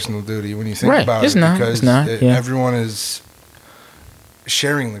your personal duty when you think Right. about It's it, not. because It's not. Yeah. everyone is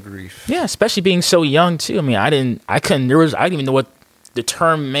sharing the grief. Yeah, especially being so young too. I mean, I didn't even know what the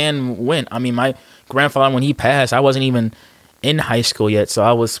term man went. I mean, my grandfather, when he passed, I wasn't even in high school yet, so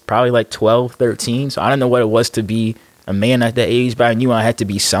I was probably like 12, 13. So I didn't know what it was to be a man at that age, but I knew I had to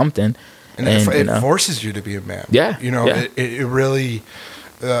be something. And it forces you to be a man. Yeah. You know, yeah. it really,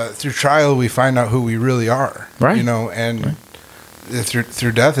 through trial, we find out who we really are. Right. You know, and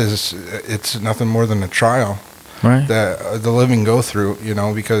through death it's nothing more than a trial. Right. That the living go through, you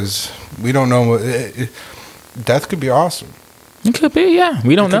know, because we don't know. Death could be awesome. It could be, yeah.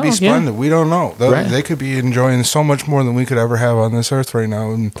 We don't know. It could be splendid. Yeah. We don't know. Right. They could be enjoying so much more than we could ever have on this earth right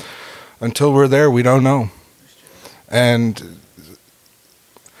now. And until we're there, we don't know. And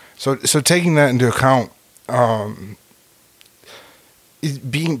so taking that into account,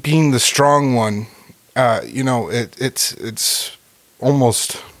 being the strong one, you know, it's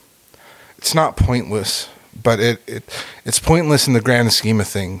almost, it's not pointless, but it's pointless in the grand scheme of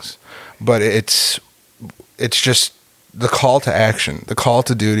things. But it's just the call to action, the call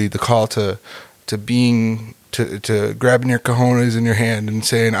to duty, the call to being, to grabbing your cojones in your hand and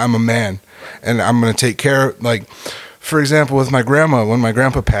saying, I'm a man and I'm going to take care. Like, for example, with my grandma, when my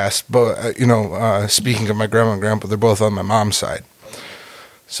grandpa passed, but you know, speaking of my grandma and grandpa, they're both on my mom's side.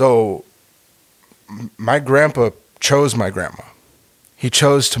 So my grandpa chose my grandma. He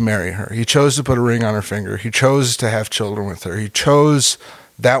chose to marry her. He chose to put a ring on her finger. He chose to have children with her. He chose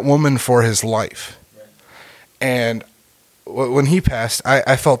that woman for his life. And when he passed,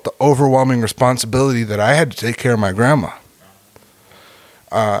 I felt the overwhelming responsibility that I had to take care of my grandma.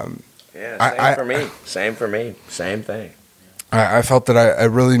 Same for me. Same thing. I felt that I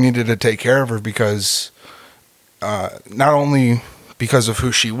really needed to take care of her because not only because of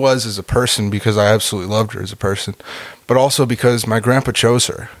who she was as a person, because I absolutely loved her as a person, but also because my grandpa chose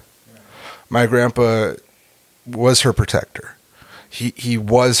her. My grandpa was her protector. He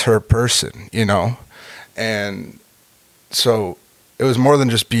was her person, you know? And so it was more than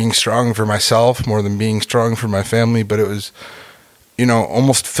just being strong for myself, more than being strong for my family, but it was, you know,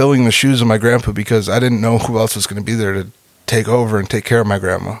 almost filling the shoes of my grandpa because I didn't know who else was going to be there to take over and take care of my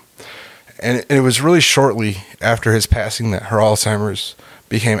grandma. And it was really shortly after his passing that her Alzheimer's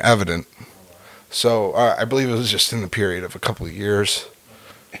became evident. So I believe it was just in the period of a couple of years.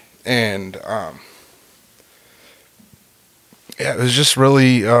 And yeah, it was just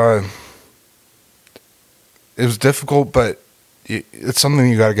really, it was difficult, but it's something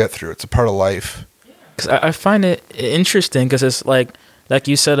you got to get through. It's a part of life. 'Cause I find it interesting because it's like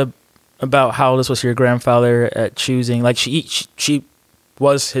you said about how this was your grandfather at choosing. Like she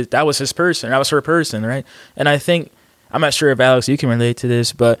was that was his person. That was her person, right? And I think, I'm not sure if Alex, you can relate to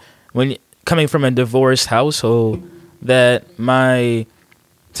this, but when coming from a divorced household, that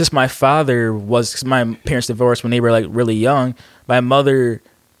since my father was, cause my parents divorced when they were like really young, my mother,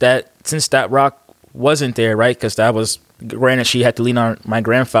 since that rock wasn't there, right? Because that was, granted, she had to lean on my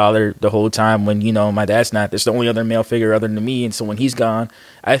grandfather the whole time when, you know, my dad's not. There's the only other male figure other than me. And so when he's gone,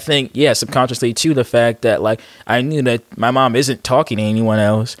 I think, yeah, subconsciously too, the fact that like I knew that my mom isn't talking to anyone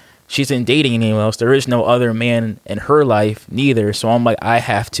else. She isn't dating anyone else. There is no other man in her life, neither. So I'm like, I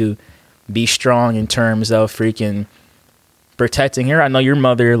have to be strong in terms of freaking protecting her. I know your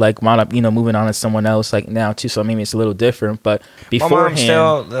mother like wound up, you know, moving on to someone else like now too, so maybe it's a little different. But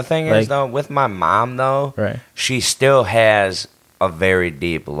beforehand, the thing is though, with my mom though, right, she still has a very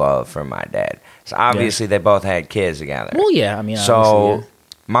deep love for my dad. So obviously they both had kids together. Well, yeah, I mean, so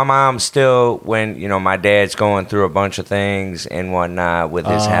my mom still, when, you know, my dad's going through a bunch of things and whatnot with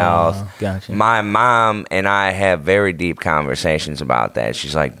his health, gotcha. My mom and I have very deep conversations about that.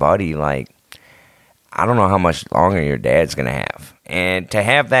 She's like, buddy, like, I don't know how much longer your dad's going to have. And to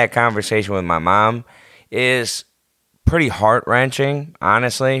have that conversation with my mom is pretty heart-wrenching,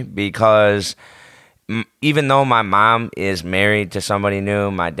 honestly, because even though my mom is married to somebody new,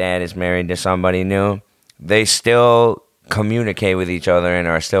 my dad is married to somebody new, they still communicate with each other and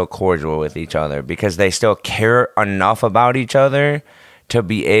are still cordial with each other because they still care enough about each other to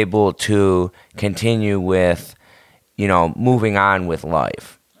be able to continue with, you know, moving on with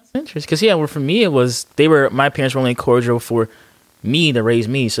life. Interesting, because well, for me it was my parents were only cordial for me to raise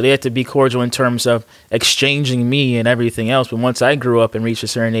me, so they had to be cordial in terms of exchanging me and everything else. But once I grew up and reached a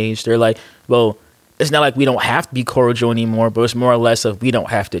certain age, they're like, well, it's not like we don't have to be cordial anymore, but it's more or less of we don't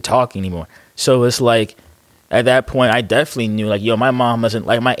have to talk anymore. So it's like at that point, I definitely knew like, yo, my mom doesn't,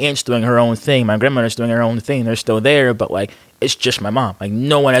 like, my aunt's doing her own thing, my grandmother's doing her own thing, they're still there, but like it's just my mom. Like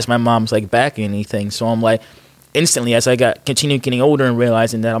no one has my mom's like backing anything. So I'm like, instantly, as I continued getting older and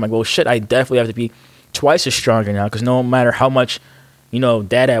realizing that, I'm like, well, shit, I definitely have to be twice as stronger now, because no matter how much, you know,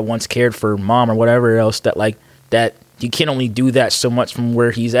 dad had once cared for mom or whatever else, that you can only do that so much from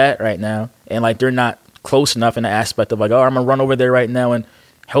where he's at right now, and like they're not close enough in the aspect of like, oh, I'm gonna run over there right now and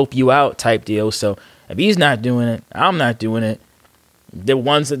help you out type deal. So if he's not doing it, I'm not doing it. The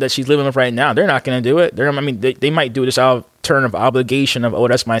ones that she's living with right now, they're not gonna do it. They might do this out of turn of obligation of, oh,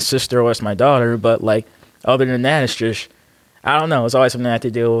 that's my sister or that's my daughter, but like, other than that, it's just, I don't know. It's always something I have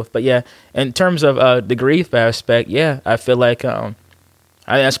to deal with. But yeah, in terms of the grief aspect, yeah, I feel like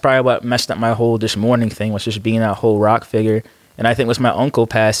that's probably what messed up my whole this morning thing, was just being that whole rock figure. And I think it was my uncle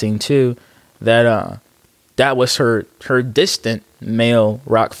passing too, that was her distant male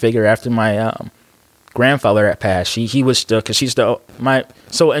rock figure after my grandfather had passed. He was still, because she's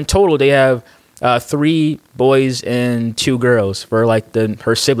so in total they have 3 boys and 2 girls for like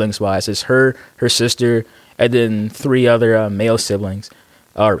her siblings wise. It's her sister, and then 3 other male siblings.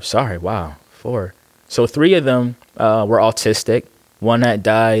 4. So 3 of them were autistic. One that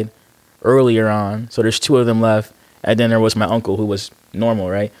died earlier on. So there's 2 of them left, and then there was my uncle who was normal,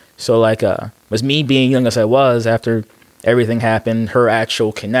 right? So like, was me being young as I was after everything happened, her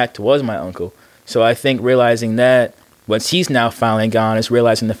actual connect was my uncle. So I think realizing that once he's now finally gone, is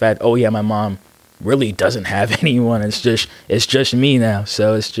realizing the fact, oh yeah, my mom really doesn't have anyone. It's just me now.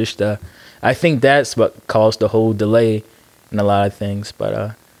 So it's just I think that's what caused the whole delay in a lot of things.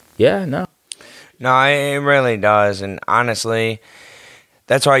 But yeah, no, it really does. And honestly,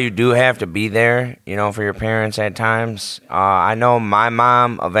 that's why you do have to be there, for your parents at times. I know my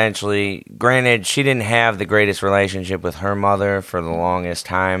mom eventually, granted, she didn't have the greatest relationship with her mother for the longest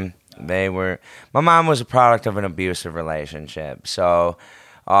time. My mom was a product of an abusive relationship. So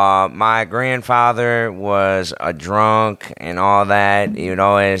my grandfather was a drunk and all that. He would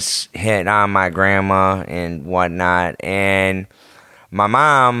always hit on my grandma and whatnot. And my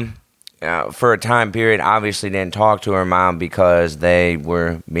mom, for a time period, obviously didn't talk to her mom because they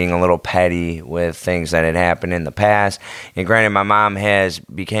were being a little petty with things that had happened in the past. And granted, my mom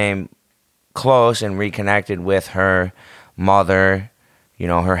became close and reconnected with her mother,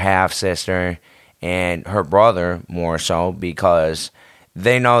 her half-sister, and her brother more so, because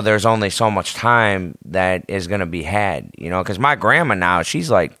they know there's only so much time that is going to be had, because my grandma now, she's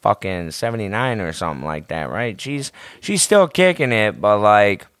like fucking 79 or something like that, right? She's still kicking it, but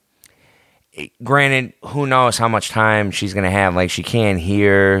like, granted, who knows how much time she's going to have. Like, she can't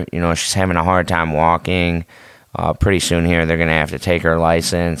hear, she's having a hard time walking. Pretty soon here, they're going to have to take her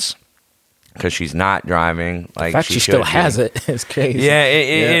license because she's not driving. Like, the fact she still has it is crazy. Yeah,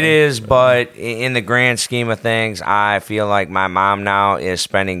 it is, but in the grand scheme of things, I feel like my mom now is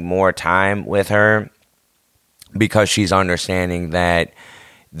spending more time with her because she's understanding that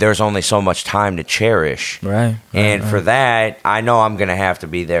there's only so much time to cherish. Right. And for that, I know I'm going to have to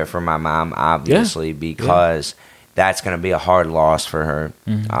be there for my mom, obviously, because that's going to be a hard loss for her.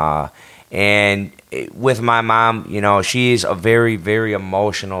 Mm-hmm. And with my mom, she's a very, very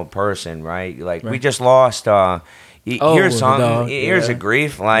emotional person, right? Like, we just lost, here's something, here's a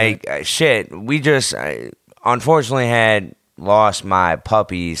grief. Like, shit, we just unfortunately had lost my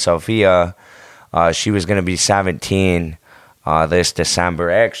puppy, Sophia. She was going to be 17 this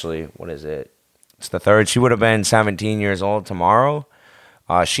December. Actually, what is it? It's the 3rd. She would have been 17 years old tomorrow.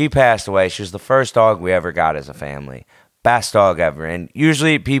 She passed away. She was the first dog we ever got as a family. Best dog ever. And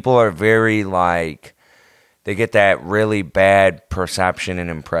usually people are very like, they get that really bad perception and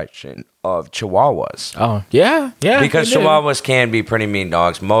impression of Chihuahuas. Oh, yeah. Because Chihuahuas can be pretty mean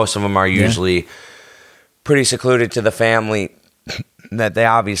dogs. Most of them are usually pretty secluded to the family that they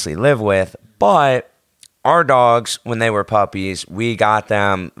obviously live with. But our dogs, when they were puppies, we got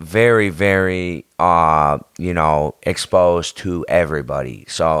them very, very, exposed to everybody.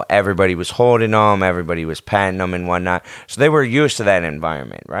 So everybody was holding them, everybody was petting them and whatnot. So they were used to that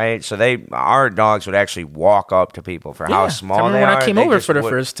environment, right? So our dogs would actually walk up to people for how small they are. When I came over for the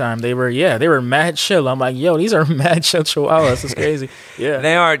first time, they were mad chill. I'm like, yo, these are mad chill Chihuahuas. It's crazy. Yeah,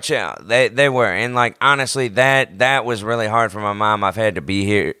 they are chill. They were, and like honestly, that was really hard for my mom. I've had to be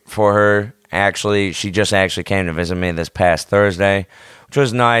here for her. Actually, she just came to visit me this past Thursday, which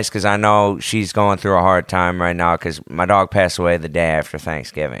was nice because I know she's going through a hard time right now because my dog passed away the day after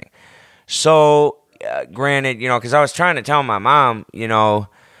Thanksgiving. So, granted, because I was trying to tell my mom,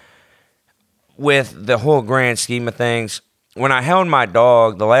 with the whole grand scheme of things, when I held my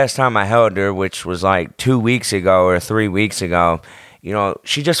dog, the last time I held her, which was like 2 weeks ago or 3 weeks ago,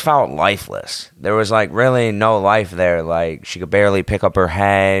 she just felt lifeless. There was like really no life there. Like, she could barely pick up her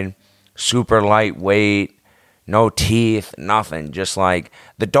head. Super lightweight, no teeth, nothing. Just like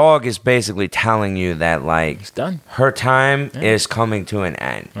the dog is basically telling you that like it's done. Her time is coming to an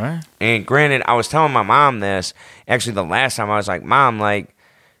end. Right. And granted, I was telling my mom this actually the last time. I was like, Mom, like,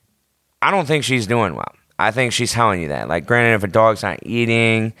 I don't think she's doing well. I think she's telling you that. Like, granted, if a dog's not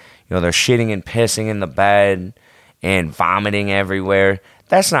eating, they're shitting and pissing in the bed and vomiting everywhere.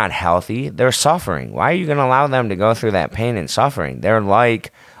 That's not healthy. They're suffering. Why are you going to allow them to go through that pain and suffering? They're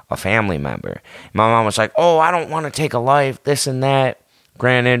like a family member. My mom was like, oh, I don't want to take a life, this and that.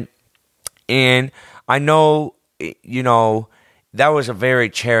 Granted, and I know, that was a very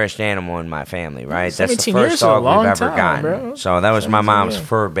cherished animal in my family, right? That's the first dog we've ever gotten. Bro. So that was my mom's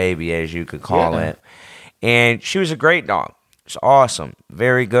fur baby, as you could call it. And she was a great dog. It's awesome.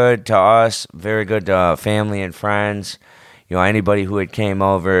 Very good to us, very good to family and friends. Anybody who had came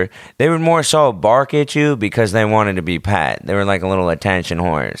over, they would more so bark at you because they wanted to be pet. They were like a little attention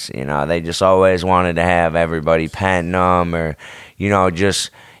horse. They just always wanted to have everybody petting them or,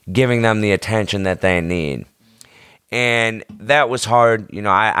 just giving them the attention that they need. And that was hard.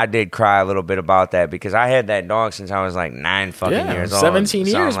 I did cry a little bit about that because I had that dog since I was like 9 fucking years old. 17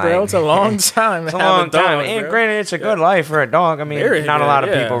 years, bro. It's a long time. It's a long time. And granted, it's a good life for a dog. I mean, not a lot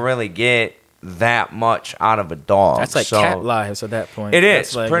of people really get that much out of a dog. That's like cat lives at that point. It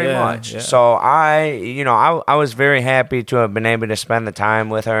is pretty much. Yeah. So I was very happy to have been able to spend the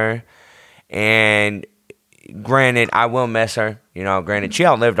time with her. And granted, I will miss her. Granted, she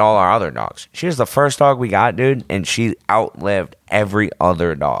outlived all our other dogs. She was the first dog we got, dude, and she outlived every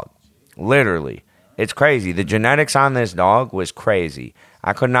other dog. Literally. It's crazy. The genetics on this dog was crazy.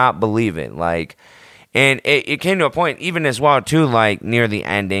 I could not believe it. Like, and it came to a point, even as well, too, like, near the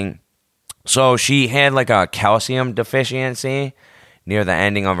ending. So she had, like, a calcium deficiency near the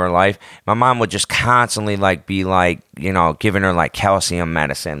ending of her life. My mom would just constantly, like, be, like, you know, giving her, like, calcium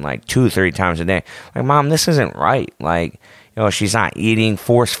medicine, like, 2-3 times a day. Like, Mom, this isn't right. Like, you know, she's not eating,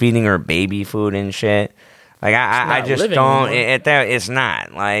 force-feeding her baby food and shit. Like, I just don't, it's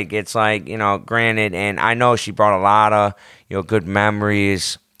not. Like, it's like, you know, granted, and I know she brought a lot of, you know, good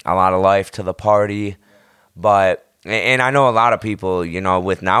memories, a lot of life to the party, but, and I know a lot of people, you know,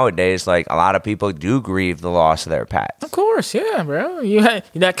 with nowadays, like, a lot of people do grieve the loss of their pets. Of course, yeah, bro.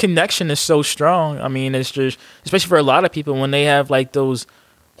 That connection is so strong. I mean, it's just, especially for a lot of people, when they have, like, those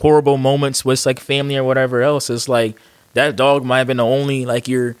horrible moments with, like, family or whatever else, it's like, that dog might have been the only, like,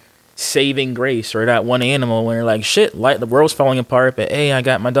 your saving grace, or that one animal where you're like, shit, like, the world's falling apart, but hey, I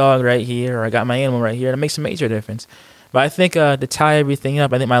got my dog right here, or I got my animal right here. That makes a major difference. But I think to tie everything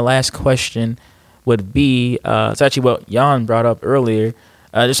up, I think my last question would be, it's actually what Jan brought up earlier.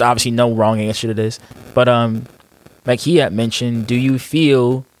 There's obviously no wrong answer to this, but like he had mentioned, do you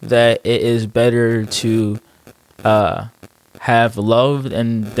feel that it is better to have loved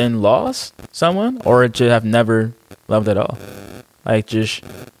and then lost someone, or to have never loved at all? Like, just,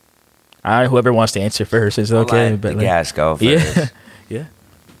 whoever wants to answer first is okay. But the gas go first. Yeah, yeah.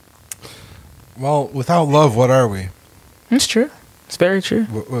 Well, without love, what are we? It's true. It's very true.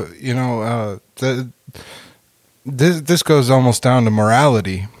 You know, this goes almost down to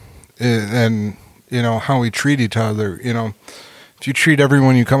morality, and you know how we treat each other. You know, if you treat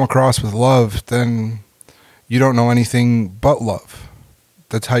everyone you come across with love, then you don't know anything but love.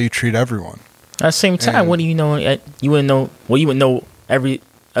 That's how you treat everyone. At the same time, what do you know? You wouldn't know. Well, you would know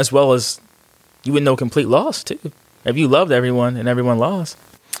as well as you would know complete loss too. If you loved everyone and everyone lost.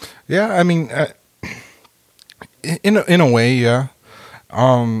 Yeah, I mean, in a way, yeah.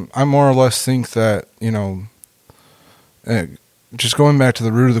 I more or less think that, you know, just going back to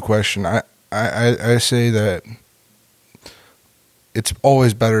the root of the question, I say that it's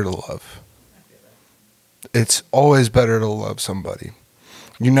always better to love. It's always better to love somebody.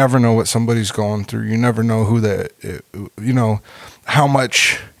 You never know what somebody's going through. You never know you know, how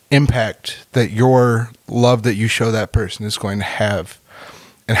much impact that your love that you show that person is going to have,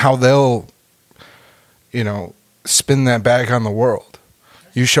 and how they'll, you know, spin that back on the world.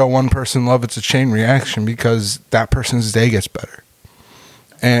 You show one person love, it's a chain reaction, because that person's day gets better.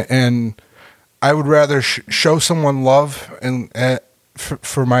 And I would rather show someone love and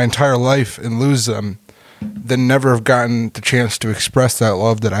for my entire life and lose them than never have gotten the chance to express that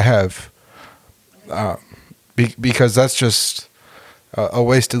love that I have. Because that's just a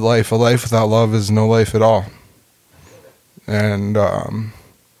wasted life. A life without love is no life at all. And,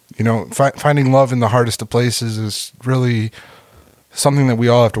 you know, finding love in the hardest of places is really something that we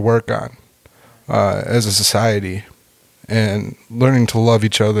all have to work on as a society, and learning to love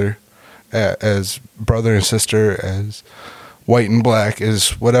each other as brother and sister, as white and black,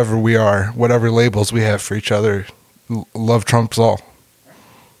 as whatever we are, whatever labels we have for each other. Love trumps all.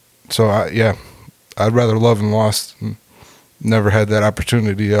 So, yeah, I'd rather love and lost, and never had that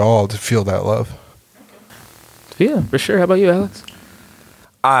opportunity at all to feel that love. Yeah, for sure. How about you, Alex?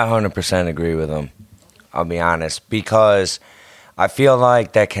 I 100% agree with him. I'll be honest, because I feel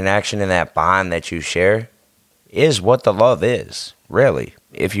like that connection and that bond that you share is what the love is, really,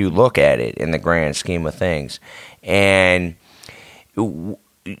 if you look at it in the grand scheme of things. And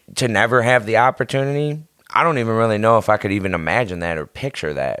to never have the opportunity, I don't even really know if I could even imagine that or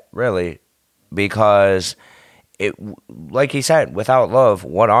picture that, really, because it, like he said, without love,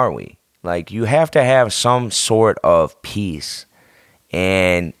 what are we? Like, you have to have some sort of peace.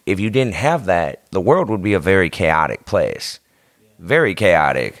 And if you didn't have that, the world would be a very chaotic place. Very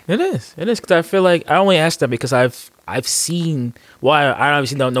chaotic. It is. Because I feel like I only asked that because I've seen. Well, I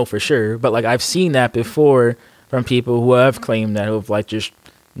obviously don't know for sure, but like I've seen that before from people who have claimed that, who've like just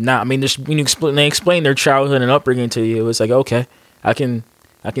not. I mean, just when they explain their childhood and upbringing to you, it's like, okay, I can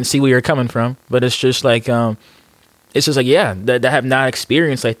see where you're coming from, but it's just like yeah, that have not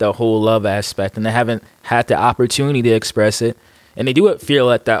experienced like the whole love aspect, and they haven't had the opportunity to express it, and they do feel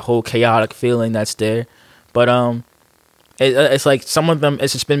like that whole chaotic feeling that's there, but it's like some of them,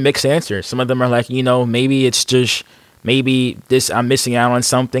 it's just been mixed answers. Some of them are like, you know, maybe it's just, maybe this, I'm missing out on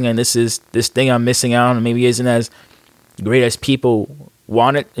something, and this thing I'm missing out on maybe isn't as great as people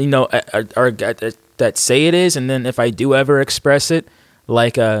want it, you know, or that say it is. And then if I do ever express it,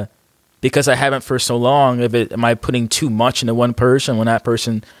 like, because I haven't for so long, am I putting too much into one person when that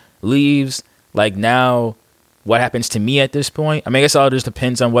person leaves? Like, now, what happens to me at this point? I mean, I guess it all just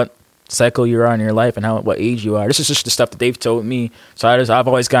depends on what cycle you're on in your life and what age you are. This is just the stuff that they've told me. So I've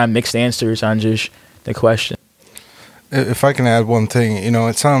always gotten mixed answers on just the question. If I can add one thing,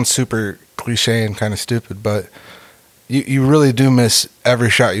 it sounds super cliche and kind of stupid, but you really do miss every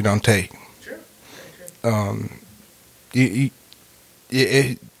shot you don't take. True.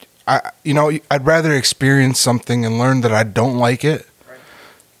 I'd rather experience something and learn that I don't like it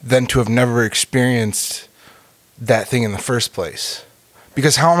than to have never experienced that thing in the first place.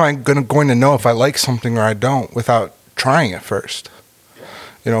 Because how am I going to know if I like something or I don't without trying it first?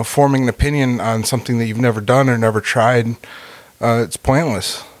 Forming an opinion on something that you've never done or never tried, it's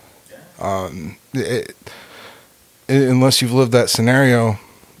pointless. Unless you've lived that scenario,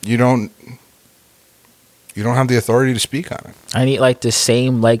 you don't have the authority to speak on it. I need like the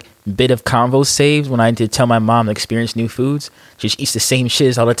same like bit of convo saved when I did tell my mom to experience new foods. She just eats the same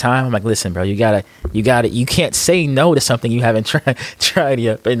shiz all the time. I'm like, listen, bro, you can't say no to something you haven't tried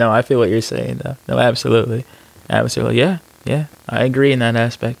yet. But no, I feel what you're saying though. No, absolutely. Yeah, I agree in that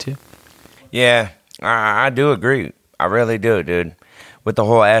aspect too. Yeah, I do agree. I really do, dude. With the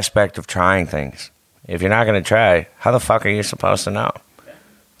whole aspect of trying things. If you're not going to try, how the fuck are you supposed to know?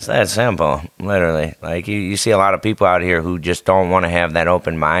 It's that simple, literally. Like, you see a lot of people out here who just don't want to have that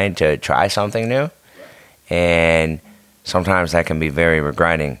open mind to try something new. And sometimes that can be very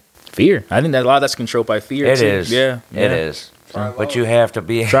regretting. Fear. I think that a lot of that's controlled by fear. It too. is. Yeah. It is. But you have to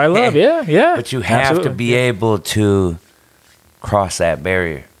be... Try love, yeah. But you have to be able to cross that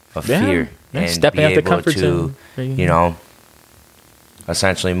barrier of fear. Yeah. And Stepping out the comfort zone.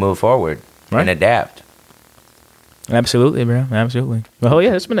 Essentially move forward and adapt. Absolutely, bro. Absolutely. Well,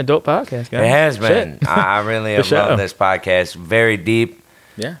 yeah, it's been a dope podcast, guys. It has been. I really have loved this podcast. Very deep.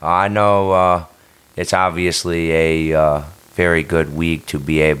 Yeah. I know it's obviously a very good week to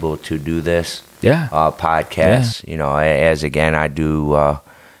be able to do this podcast. Yeah. As again, I do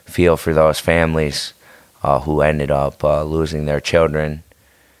feel for those families who ended up losing their children.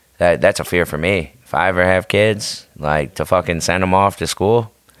 That's a fear for me. If I ever have kids, like to fucking send them off to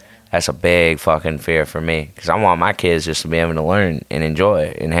school, that's a big fucking fear for me. Because I want my kids just to be able to learn and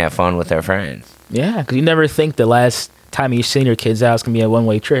enjoy and have fun with their friends. Yeah, because you never think the last time you send your kids out is going to be a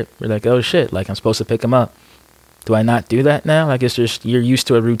one-way trip. You're like, oh shit, like I'm supposed to pick them up. Do I not do that now? Like it's just, you're used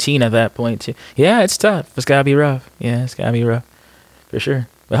to a routine at that point too. Yeah, it's tough. It's got to be rough. Yeah, it's got to be rough. For sure.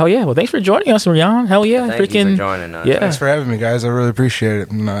 But hell yeah. Well, thanks for joining us, Rian. Hell yeah. Thank you for joining us. Yeah. Thanks for having me, guys. I really appreciate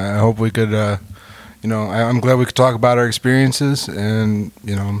it. And I hope we could, I'm glad we could talk about our experiences and,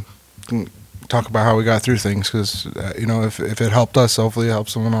 talk about how we got through things because, if it helped us, hopefully it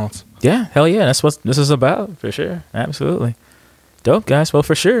helps someone else. Yeah, hell yeah. That's what this is about, for sure. Absolutely. Dope, guys. Well,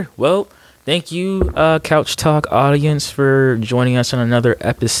 for sure. Well, thank you, Couch Talk audience, for joining us on another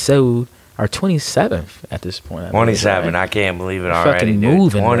episode, our 27th at this point. 27. I can't believe it already, fucking dude.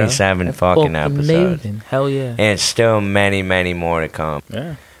 moving, 27 bro. fucking episodes. Amazing. Hell yeah. And still many, many more to come.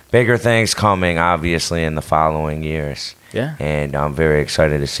 Yeah. Bigger things coming, obviously, in the following years. Yeah. And I'm very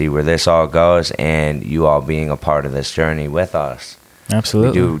excited to see where this all goes and you all being a part of this journey with us.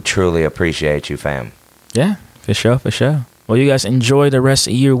 Absolutely. We do truly appreciate you, fam. Yeah, for sure, for sure. Well, you guys enjoy the rest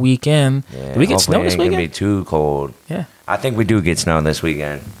of your weekend. Yeah, do we get snow this it ain't weekend? gonna be too cold. Yeah. I think we do get snow this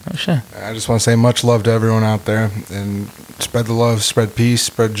weekend. Oh, sure. I just want to say much love to everyone out there and spread the love, spread peace,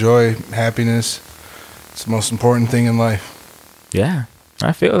 spread joy, happiness. It's the most important thing in life. Yeah,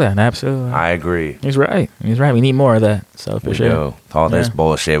 I feel that. Absolutely. I agree. He's right. We need more of that. So for We sure. do. All this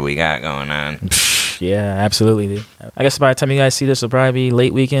bullshit we got going on. Yeah, absolutely, dude. I guess by the time you guys see this, it'll probably be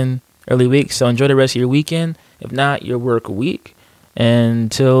late weekend, early week. So enjoy the rest of your weekend. If not, your work week.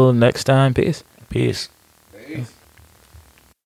 Until next time, peace. Peace. Peace.